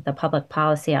history of the public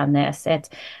policy on this?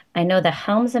 I know the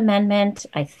Helms Amendment,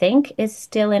 I think, is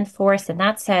still in force, and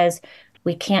that says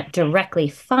we can't directly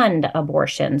fund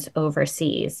abortions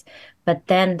overseas. But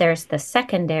then there's the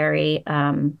secondary,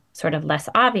 sort of less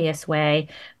obvious way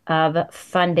of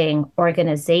funding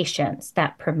organizations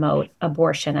that promote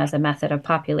abortion as a method of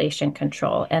population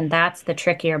control. And that's the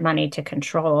trickier money to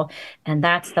control. And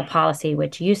that's the policy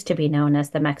which used to be known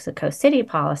as the Mexico City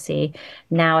policy.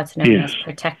 Now it's known as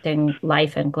protecting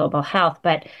life and global health.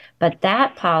 But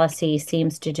that policy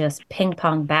seems to just ping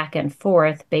pong back and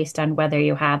forth based on whether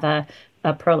you have a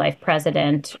pro-life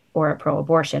president or a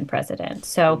pro-abortion president.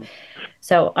 So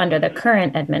under the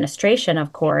current administration,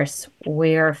 of course,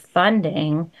 we're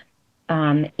funding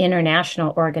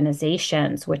international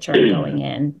organizations which are going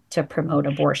in to promote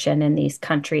abortion in these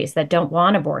countries that don't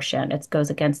want abortion. It goes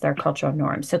against their cultural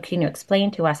norms. So can you explain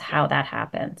to us how that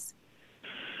happens?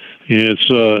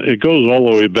 It goes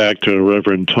all the way back to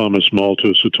Reverend Thomas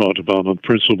Malthus, who talked about the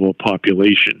principle of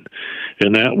population,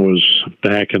 and that was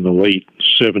back in the late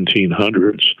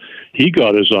 1700s. He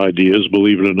got his ideas,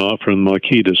 believe it or not, from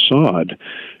Marquis de Sade,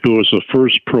 who was the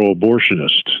first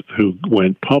pro-abortionist who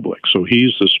went public. So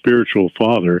he's the spiritual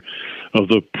father of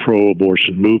the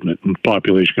pro-abortion movement and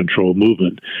population control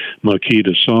movement, Marquis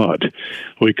de Sade.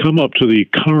 We come up to the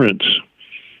current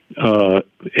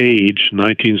age,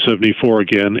 1974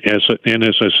 again,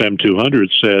 NSSM 200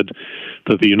 said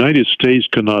that the United States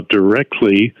cannot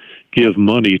directly give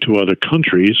money to other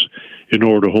countries in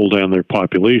order to hold down their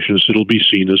populations. It'll be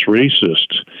seen as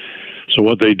racist. So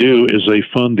what they do is they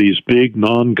fund these big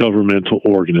non-governmental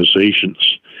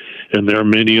organizations. And there are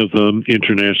many of them: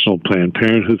 International Planned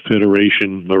Parenthood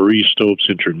Federation, Marie Stopes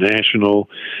International,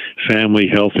 Family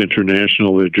Health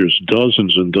International. There's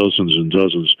dozens and dozens and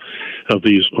dozens of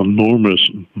these enormous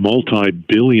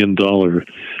multi-billion-dollar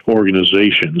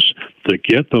organizations that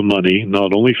get the money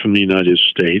not only from the United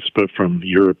States, but from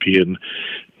European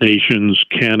nations,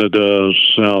 Canada,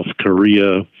 South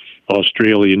Korea,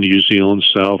 Australia, New Zealand,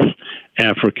 South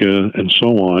Africa, and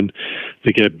so on.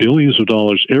 They get billions of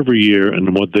dollars every year,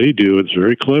 and what they do, it's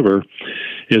very clever,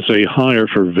 is they hire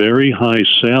for very high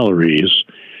salaries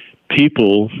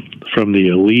people from the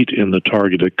elite in the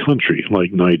targeted country,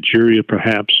 like Nigeria,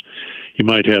 perhaps. You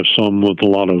might have some with a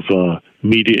lot of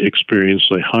media experience.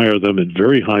 They hire them at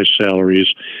very high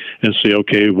salaries and say,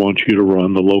 okay, we want you to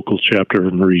run the local chapter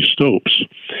of Marie Stopes,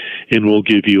 and we'll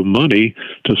give you money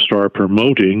to start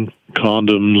promoting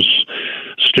condoms,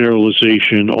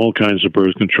 sterilization, all kinds of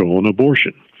birth control and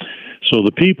abortion. So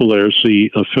the people there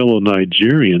see a fellow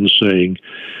Nigerian saying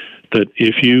that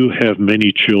if you have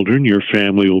many children, your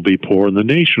family will be poor and the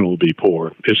nation will be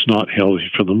poor. It's not healthy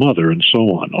for the mother, and so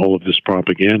on, all of this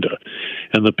propaganda.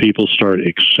 And the people start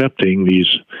accepting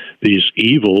these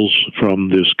evils from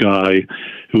this guy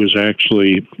who is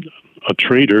actually a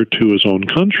traitor to his own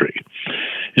country.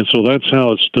 And so that's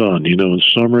how it's done. In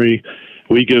summary,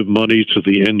 We give money to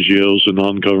the NGOs and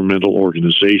non-governmental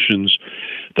organizations.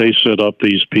 They set up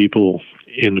these people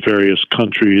in various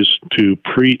countries to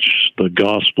preach the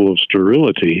gospel of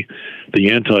sterility, the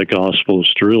anti-gospel of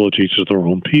sterility to their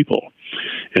own people.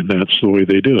 And that's the way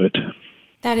they do it.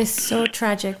 That is so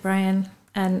tragic, Brian.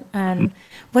 And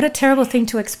what a terrible thing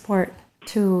to export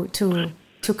to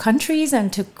countries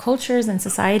and to cultures and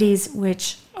societies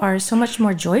which are so much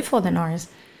more joyful than ours.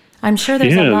 I'm sure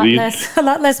there's a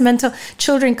lot less mental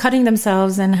children cutting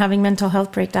themselves and having mental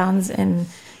health breakdowns in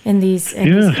these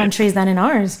countries than in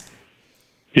ours.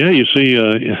 Yeah, you see,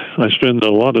 I spend a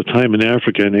lot of time in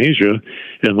Africa and Asia,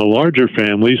 and the larger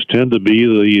families tend to be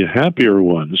the happier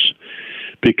ones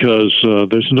because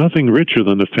there's nothing richer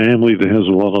than a family that has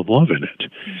a lot of love in it.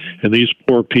 Mm-hmm. And these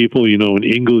poor people, in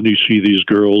England, you see these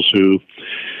girls who,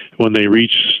 when they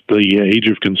reach the age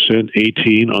of consent,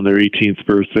 18, on their 18th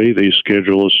birthday, they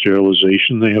schedule a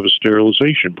sterilization. They have a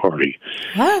sterilization party.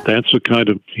 What? That's the kind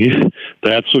of,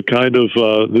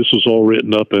 this was all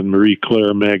written up in Marie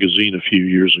Claire magazine a few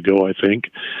years ago, I think.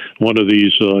 One of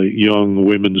these young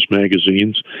women's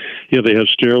magazines. Yeah, they have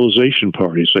sterilization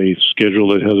parties. They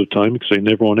schedule it ahead of time because they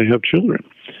never want to have children.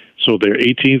 So their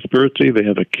 18th birthday, they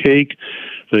have a cake.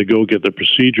 They go get the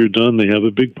procedure done. They have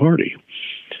a big party.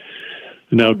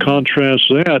 Now, contrast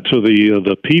that to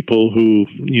the people who,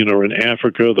 are in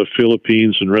Africa, the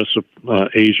Philippines, and rest of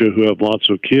Asia who have lots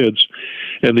of kids.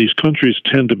 And these countries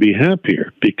tend to be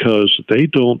happier because they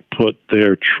don't put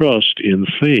their trust in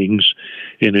things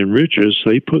and in riches.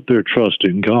 They put their trust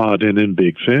in God and in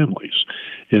big families.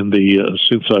 And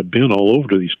since I've been all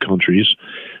over these countries,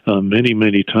 many,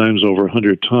 many times, over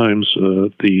 100 times,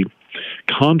 the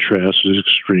contrast is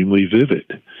extremely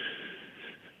vivid.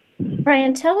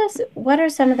 Brian, tell us, what are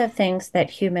some of the things that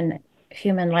Human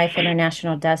Life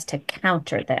International does to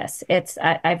counter this?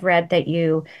 I've read that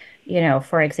you,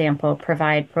 for example,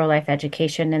 provide pro-life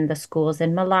education in the schools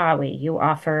in Malawi. You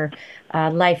offer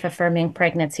life-affirming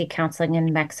pregnancy counseling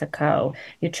in Mexico.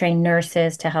 You train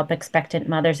nurses to help expectant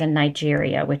mothers in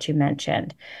Nigeria, which you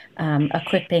mentioned,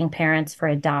 equipping parents for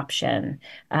adoption.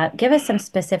 Give us some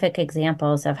specific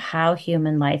examples of how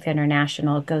Human Life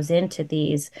International goes into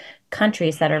these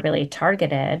countries that are really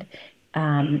targeted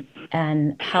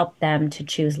and help them to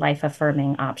choose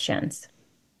life-affirming options.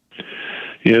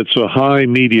 Yeah, it's a high,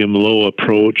 medium, low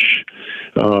approach.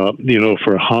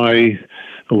 For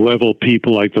high-level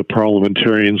people like the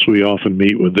parliamentarians, we often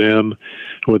meet with them.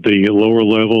 With the lower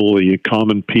level, the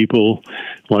common people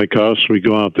like us, we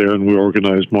go out there and we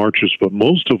organize marches. But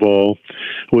most of all,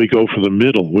 we go for the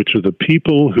middle, which are the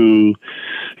people who,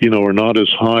 are not as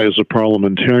high as the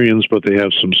parliamentarians, but they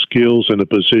have some skills and a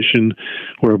position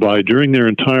whereby during their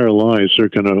entire lives, they're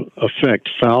going to affect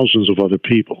thousands of other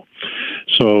people.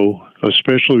 So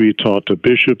especially we talk to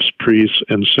bishops, priests,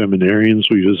 and seminarians.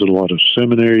 We visit a lot of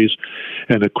seminaries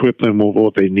and equip them with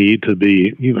what they need to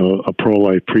be, a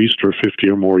pro-life priest for 50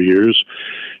 or more years.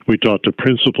 We talk to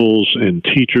principals and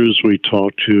teachers. We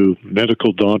talk to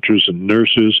medical doctors and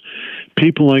nurses,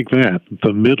 people like that.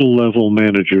 The middle-level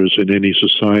managers in any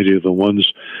society are the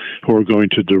ones who are going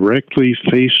to directly,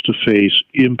 face-to-face,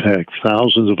 impact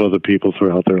thousands of other people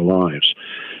throughout their lives.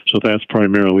 So that's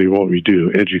primarily what we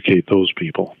do, educate those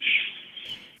people.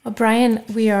 Well, Brian,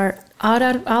 we are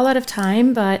all out of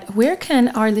time, but where can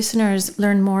our listeners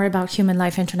learn more about Human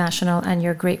Life International and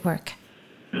your great work?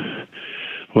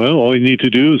 Well, all you need to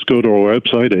do is go to our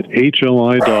website at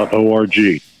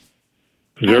hli.org.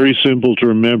 Very simple to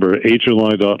remember,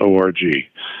 hli.org.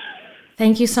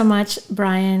 Thank you so much,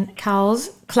 Brian Clowes,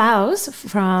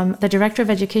 from the Director of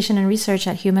Education and Research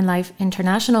at Human Life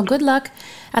International. Good luck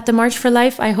at the March for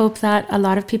Life. I hope that a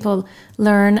lot of people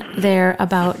learn there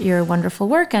about your wonderful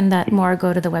work and that more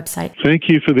go to the website. Thank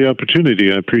you for the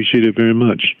opportunity. I appreciate it very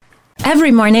much.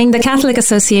 Every morning, the Catholic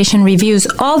Association reviews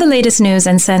all the latest news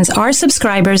and sends our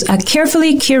subscribers a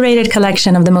carefully curated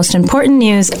collection of the most important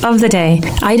news of the day.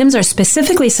 Items are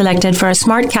specifically selected for a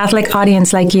smart Catholic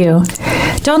audience like you.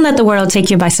 Don't let the world take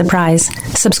you by surprise.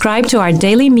 Subscribe to our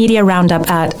daily media roundup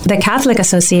at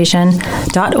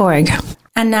thecatholicAssociation.org.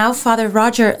 And now, Father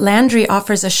Roger Landry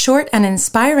offers a short and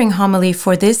inspiring homily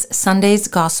for this Sunday's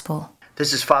Gospel.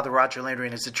 This is Father Roger Landry,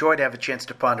 and it's a joy to have a chance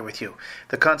to ponder with you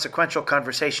the consequential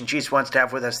conversation Jesus wants to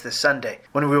have with us this Sunday,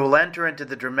 when we will enter into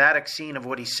the dramatic scene of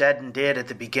what he said and did at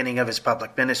the beginning of his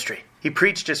public ministry. He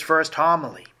preached his first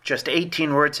homily, just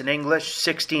 18 words in English,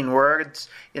 16 words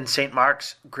in St.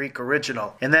 Mark's Greek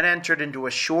original, and then entered into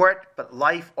a short but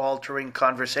life-altering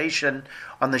conversation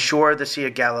on the shore of the Sea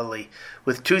of Galilee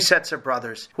with two sets of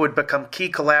brothers who would become key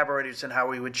collaborators in how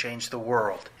he would change the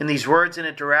world. In these words and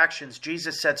interactions,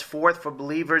 Jesus sets forth for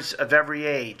believers of every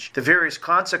age the various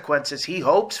consequences he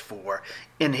hopes for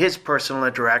in his personal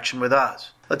interaction with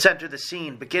us. Let's enter the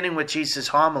scene, beginning with Jesus'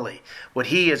 homily, what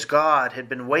he as God had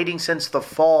been waiting since the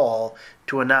fall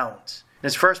to announce. In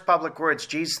his first public words,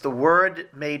 Jesus, the Word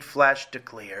made flesh,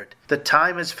 declared, "The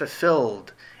time is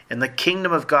fulfilled, and the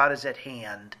kingdom of God is at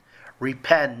hand.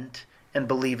 Repent and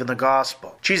believe in the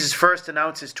gospel." Jesus first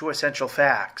announces two essential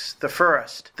facts. The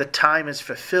first, the time is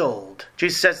fulfilled.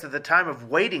 Jesus says that the time of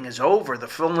waiting is over. The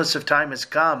fullness of time has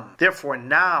come. Therefore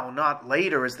now, not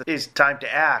later, is time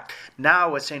to act.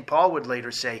 Now, as St. Paul would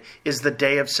later say, is the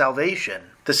day of salvation.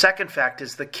 The second fact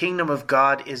is the kingdom of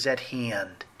God is at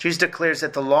hand. Jesus declares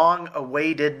that the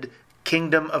long-awaited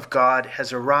kingdom of God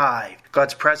has arrived.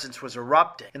 God's presence was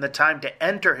erupting, and the time to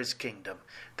enter his kingdom,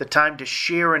 the time to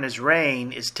share in his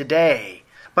reign, is today.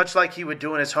 Much like he would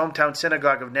do in his hometown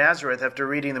synagogue of Nazareth after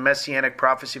reading the messianic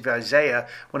prophecy of Isaiah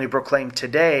when he proclaimed,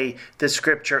 "Today this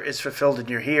scripture is fulfilled in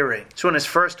your hearing." So in his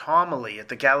first homily at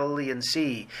the Galilean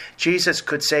Sea, Jesus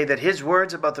could say that his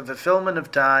words about the fulfillment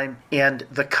of time and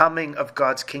the coming of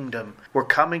God's kingdom were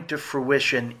coming to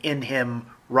fruition in him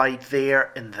right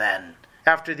there and then.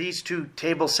 After these two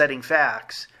table-setting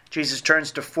facts, Jesus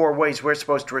turns to four ways we're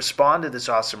supposed to respond to this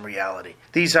awesome reality.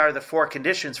 These are the four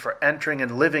conditions for entering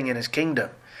and living in his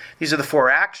kingdom. These are the four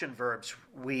action verbs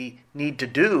we need to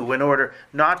do in order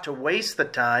not to waste the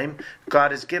time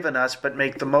God has given us, but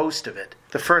make the most of it.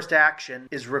 The first action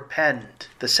is repent.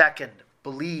 The second,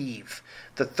 believe.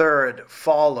 The third,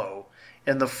 follow.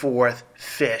 And the fourth,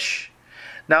 fish.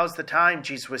 Now's the time,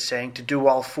 Jesus was saying, to do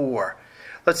all four.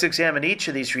 Let's examine each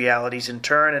of these realities in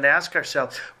turn and ask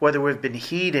ourselves whether we've been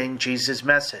heeding Jesus'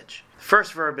 message. The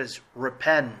first verb is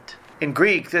repent. In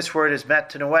Greek, this word is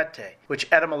metanoete, which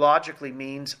etymologically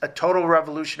means a total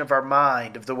revolution of our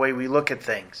mind, of the way we look at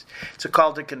things. It's a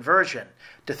call to conversion,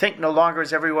 to think no longer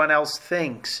as everyone else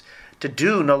thinks, to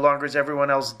do no longer as everyone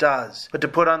else does, but to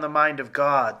put on the mind of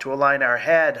God, to align our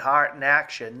head, heart, and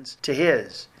actions to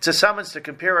his. It's a summons to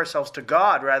compare ourselves to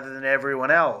God rather than everyone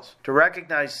else, to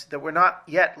recognize that we're not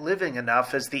yet living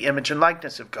enough as the image and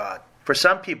likeness of God. For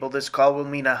some people, this call will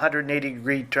mean a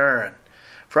 180-degree turn.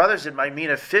 For others, it might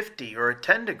mean a 50 or a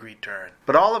 10-degree turn.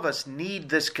 But all of us need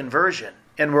this conversion,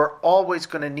 and we're always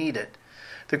going to need it.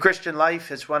 The Christian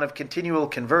life is one of continual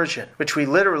conversion, which we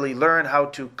literally learn how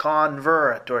to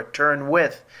convert or turn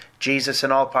with Jesus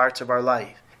in all parts of our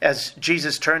life. As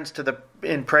Jesus turns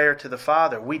in prayer to the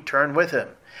Father, we turn with him.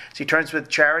 As he turns with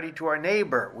charity to our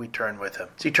neighbor, we turn with him.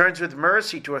 As he turns with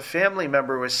mercy to a family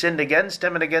member who has sinned against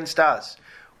him and against us,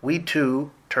 we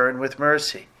too turn with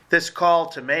mercy. This call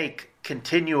to make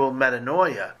continual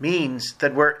metanoia means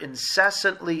that we're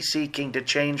incessantly seeking to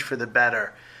change for the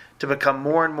better, to become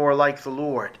more and more like the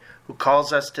Lord, who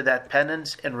calls us to that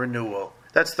penance and renewal.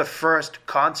 That's the first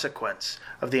consequence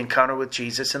of the encounter with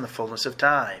Jesus in the fullness of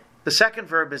time. The second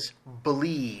verb is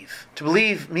believe. To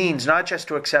believe means not just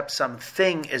to accept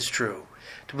something as true.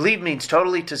 To believe means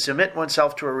totally to submit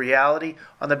oneself to a reality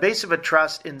on the basis of a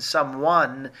trust in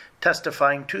someone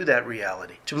testifying to that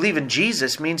reality. To believe in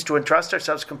Jesus means to entrust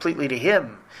ourselves completely to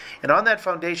him, and on that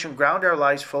foundation ground our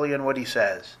lives fully in what he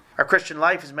says. Our Christian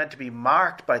life is meant to be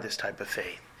marked by this type of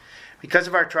faith. Because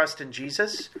of our trust in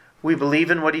Jesus, we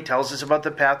believe in what he tells us about the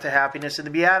path to happiness in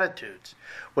the Beatitudes,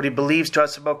 what he believes to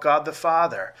us about God the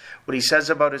Father, what he says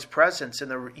about his presence in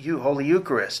the Holy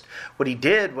Eucharist, what he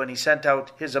did when he sent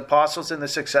out his apostles and the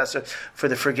successors for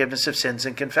the forgiveness of sins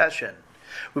and confession.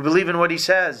 We believe in what he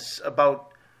says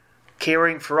about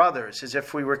caring for others as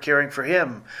if we were caring for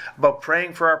him, about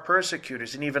praying for our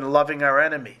persecutors and even loving our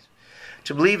enemies.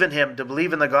 To believe in him, to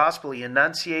believe in the gospel he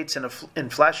enunciates and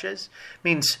enfleshes,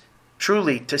 means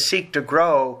truly to seek to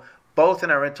grow both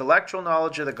in our intellectual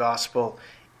knowledge of the gospel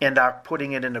and our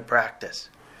putting it into practice.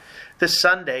 This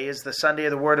Sunday is the Sunday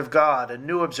of the Word of God, a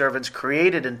new observance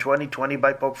created in 2020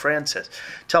 by Pope Francis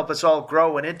to help us all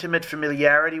grow in intimate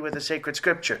familiarity with the sacred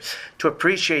scripture, to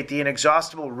appreciate the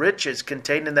inexhaustible riches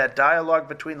contained in that dialogue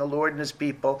between the Lord and his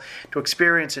people, to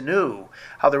experience anew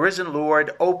how the risen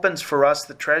Lord opens for us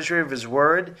the treasury of his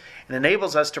word and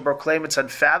enables us to proclaim its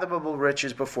unfathomable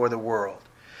riches before the world.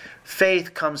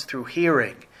 Faith comes through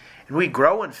hearing, and we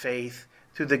grow in faith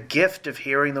through the gift of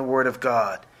hearing the Word of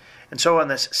God. And so on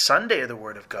this Sunday of the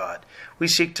Word of God, we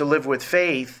seek to live with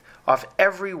faith off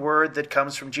every word that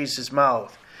comes from Jesus'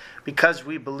 mouth, because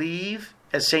we believe,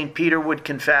 as St. Peter would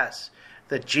confess,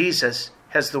 that Jesus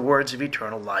has the words of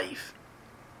eternal life.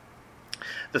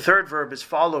 The third verb is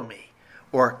follow me,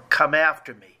 or come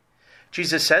after me.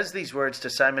 Jesus says these words to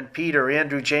Simon Peter,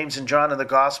 Andrew, James, and John in the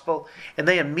Gospel, and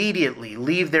they immediately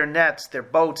leave their nets, their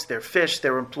boats, their fish,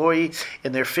 their employees,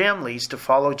 and their families to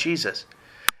follow Jesus.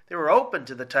 They were open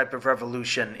to the type of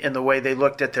revolution in the way they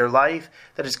looked at their life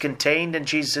that is contained in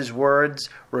Jesus' words,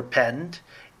 repent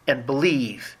and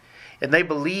believe. And they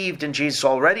believed in Jesus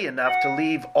already enough to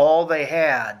leave all they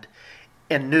had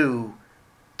and knew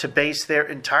to base their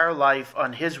entire life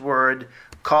on his word,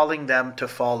 calling them to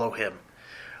follow him.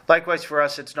 Likewise for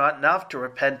us, it's not enough to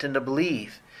repent and to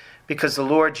believe, because the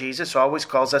Lord Jesus always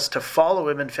calls us to follow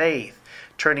him in faith,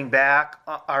 turning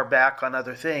our back on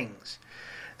other things.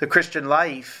 The Christian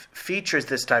life features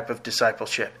this type of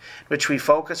discipleship, in which we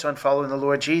focus on following the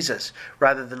Lord Jesus,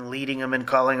 rather than leading him and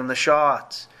calling him the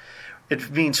shots. It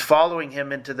means following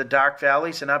him into the dark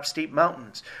valleys and up steep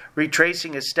mountains,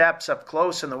 retracing his steps up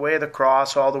close in the way of the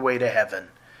cross all the way to heaven.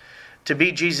 To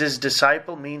be Jesus'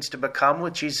 disciple means to become,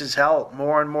 with Jesus' help,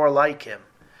 more and more like him.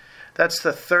 That's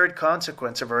the third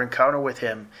consequence of our encounter with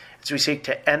him as we seek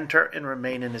to enter and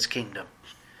remain in his kingdom.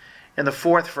 And the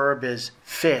fourth verb is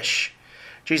fish.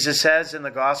 Jesus says in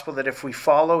the gospel that if we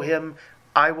follow him,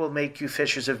 I will make you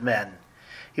fishers of men.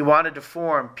 He wanted to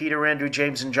form Peter, Andrew,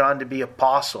 James, and John to be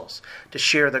apostles, to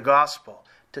share the gospel,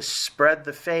 to spread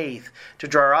the faith, to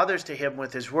draw others to him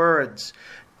with his words,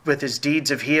 with his deeds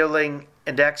of healing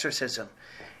and exorcism,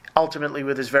 ultimately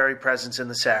with his very presence in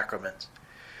the sacraments.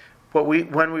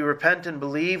 When we repent and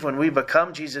believe, when we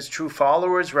become Jesus' true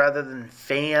followers rather than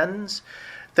fans,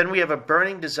 then we have a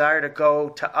burning desire to go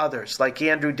to others, like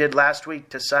Andrew did last week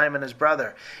to Simon, his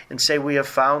brother, and say, we have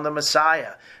found the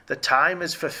Messiah. The time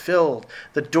is fulfilled.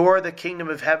 The door of the kingdom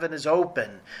of heaven is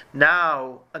open.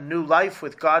 Now a new life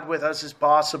with God with us is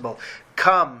possible.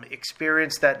 Come,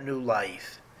 experience that new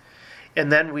life. And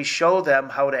then we show them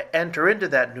how to enter into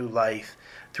that new life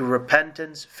through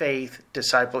repentance, faith,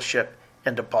 discipleship,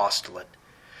 and apostolate.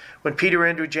 When Peter,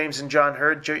 Andrew, James, and John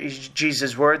heard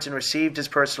Jesus' words and received his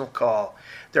personal call,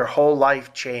 their whole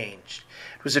life changed.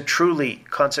 It was a truly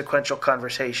consequential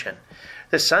conversation.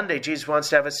 This Sunday, Jesus wants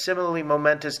to have a similarly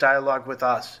momentous dialogue with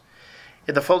us.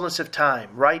 In the fullness of time,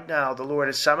 right now, the Lord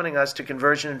is summoning us to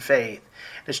conversion and faith,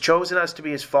 and has chosen us to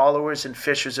be his followers and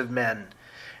fishers of men.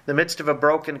 In the midst of a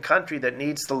broken country that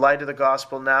needs the light of the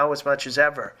gospel now as much as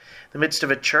ever, in the midst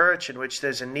of a church in which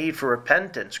there's a need for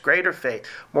repentance, greater faith,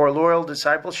 more loyal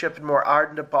discipleship, and more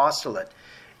ardent apostolate,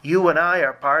 you and I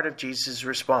are part of Jesus'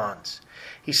 response.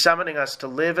 He's summoning us to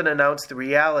live and announce the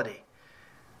reality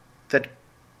that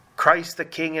Christ the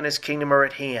King and his kingdom are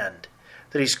at hand,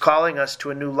 that he's calling us to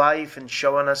a new life and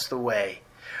showing us the way.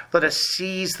 Let us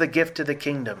seize the gift of the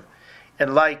kingdom,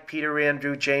 and like Peter,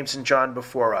 Andrew, James, and John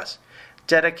before us,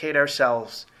 dedicate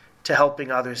ourselves to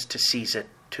helping others to seize it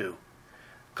too.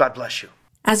 God bless you.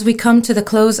 As we come to the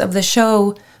close of the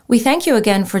show, we thank you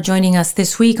again for joining us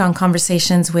this week on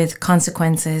Conversations with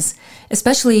Consequences,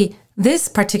 especially this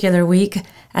particular week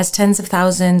as tens of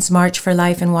thousands march for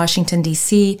life in Washington,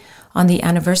 D.C. on the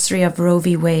anniversary of Roe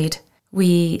v. Wade.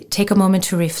 We take a moment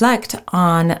to reflect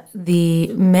on the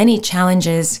many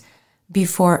challenges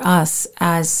before us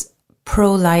as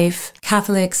pro-life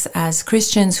Catholics, as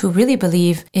Christians who really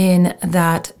believe in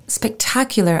that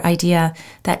spectacular idea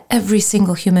that every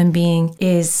single human being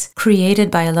is created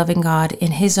by a loving God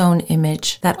in his own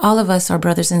image, that all of us are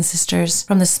brothers and sisters,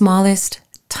 from the smallest,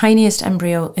 tiniest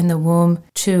embryo in the womb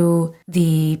to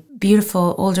the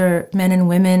beautiful older men and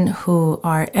women who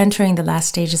are entering the last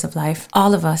stages of life.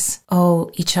 All of us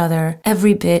owe each other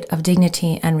every bit of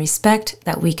dignity and respect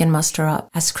that we can muster up.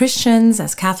 As Christians,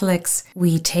 as Catholics,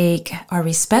 we take our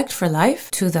respect for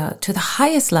life to the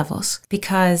highest levels,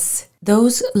 because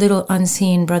those little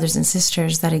unseen brothers and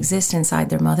sisters that exist inside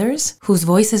their mothers, whose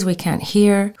voices we can't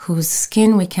hear, whose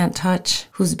skin we can't touch,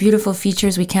 whose beautiful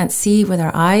features we can't see with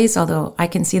our eyes, although I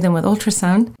can see them with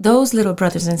ultrasound, those little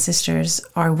brothers and sisters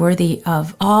are worthy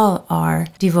of all our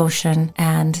devotion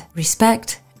and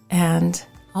respect, and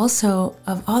also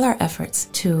of all our efforts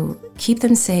to keep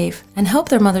them safe and help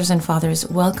their mothers and fathers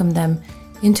welcome them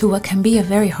into what can be a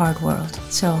very hard world.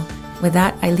 So with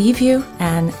that, I leave you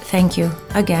and thank you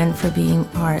again for being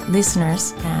our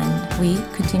listeners, and we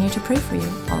continue to pray for you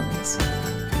always.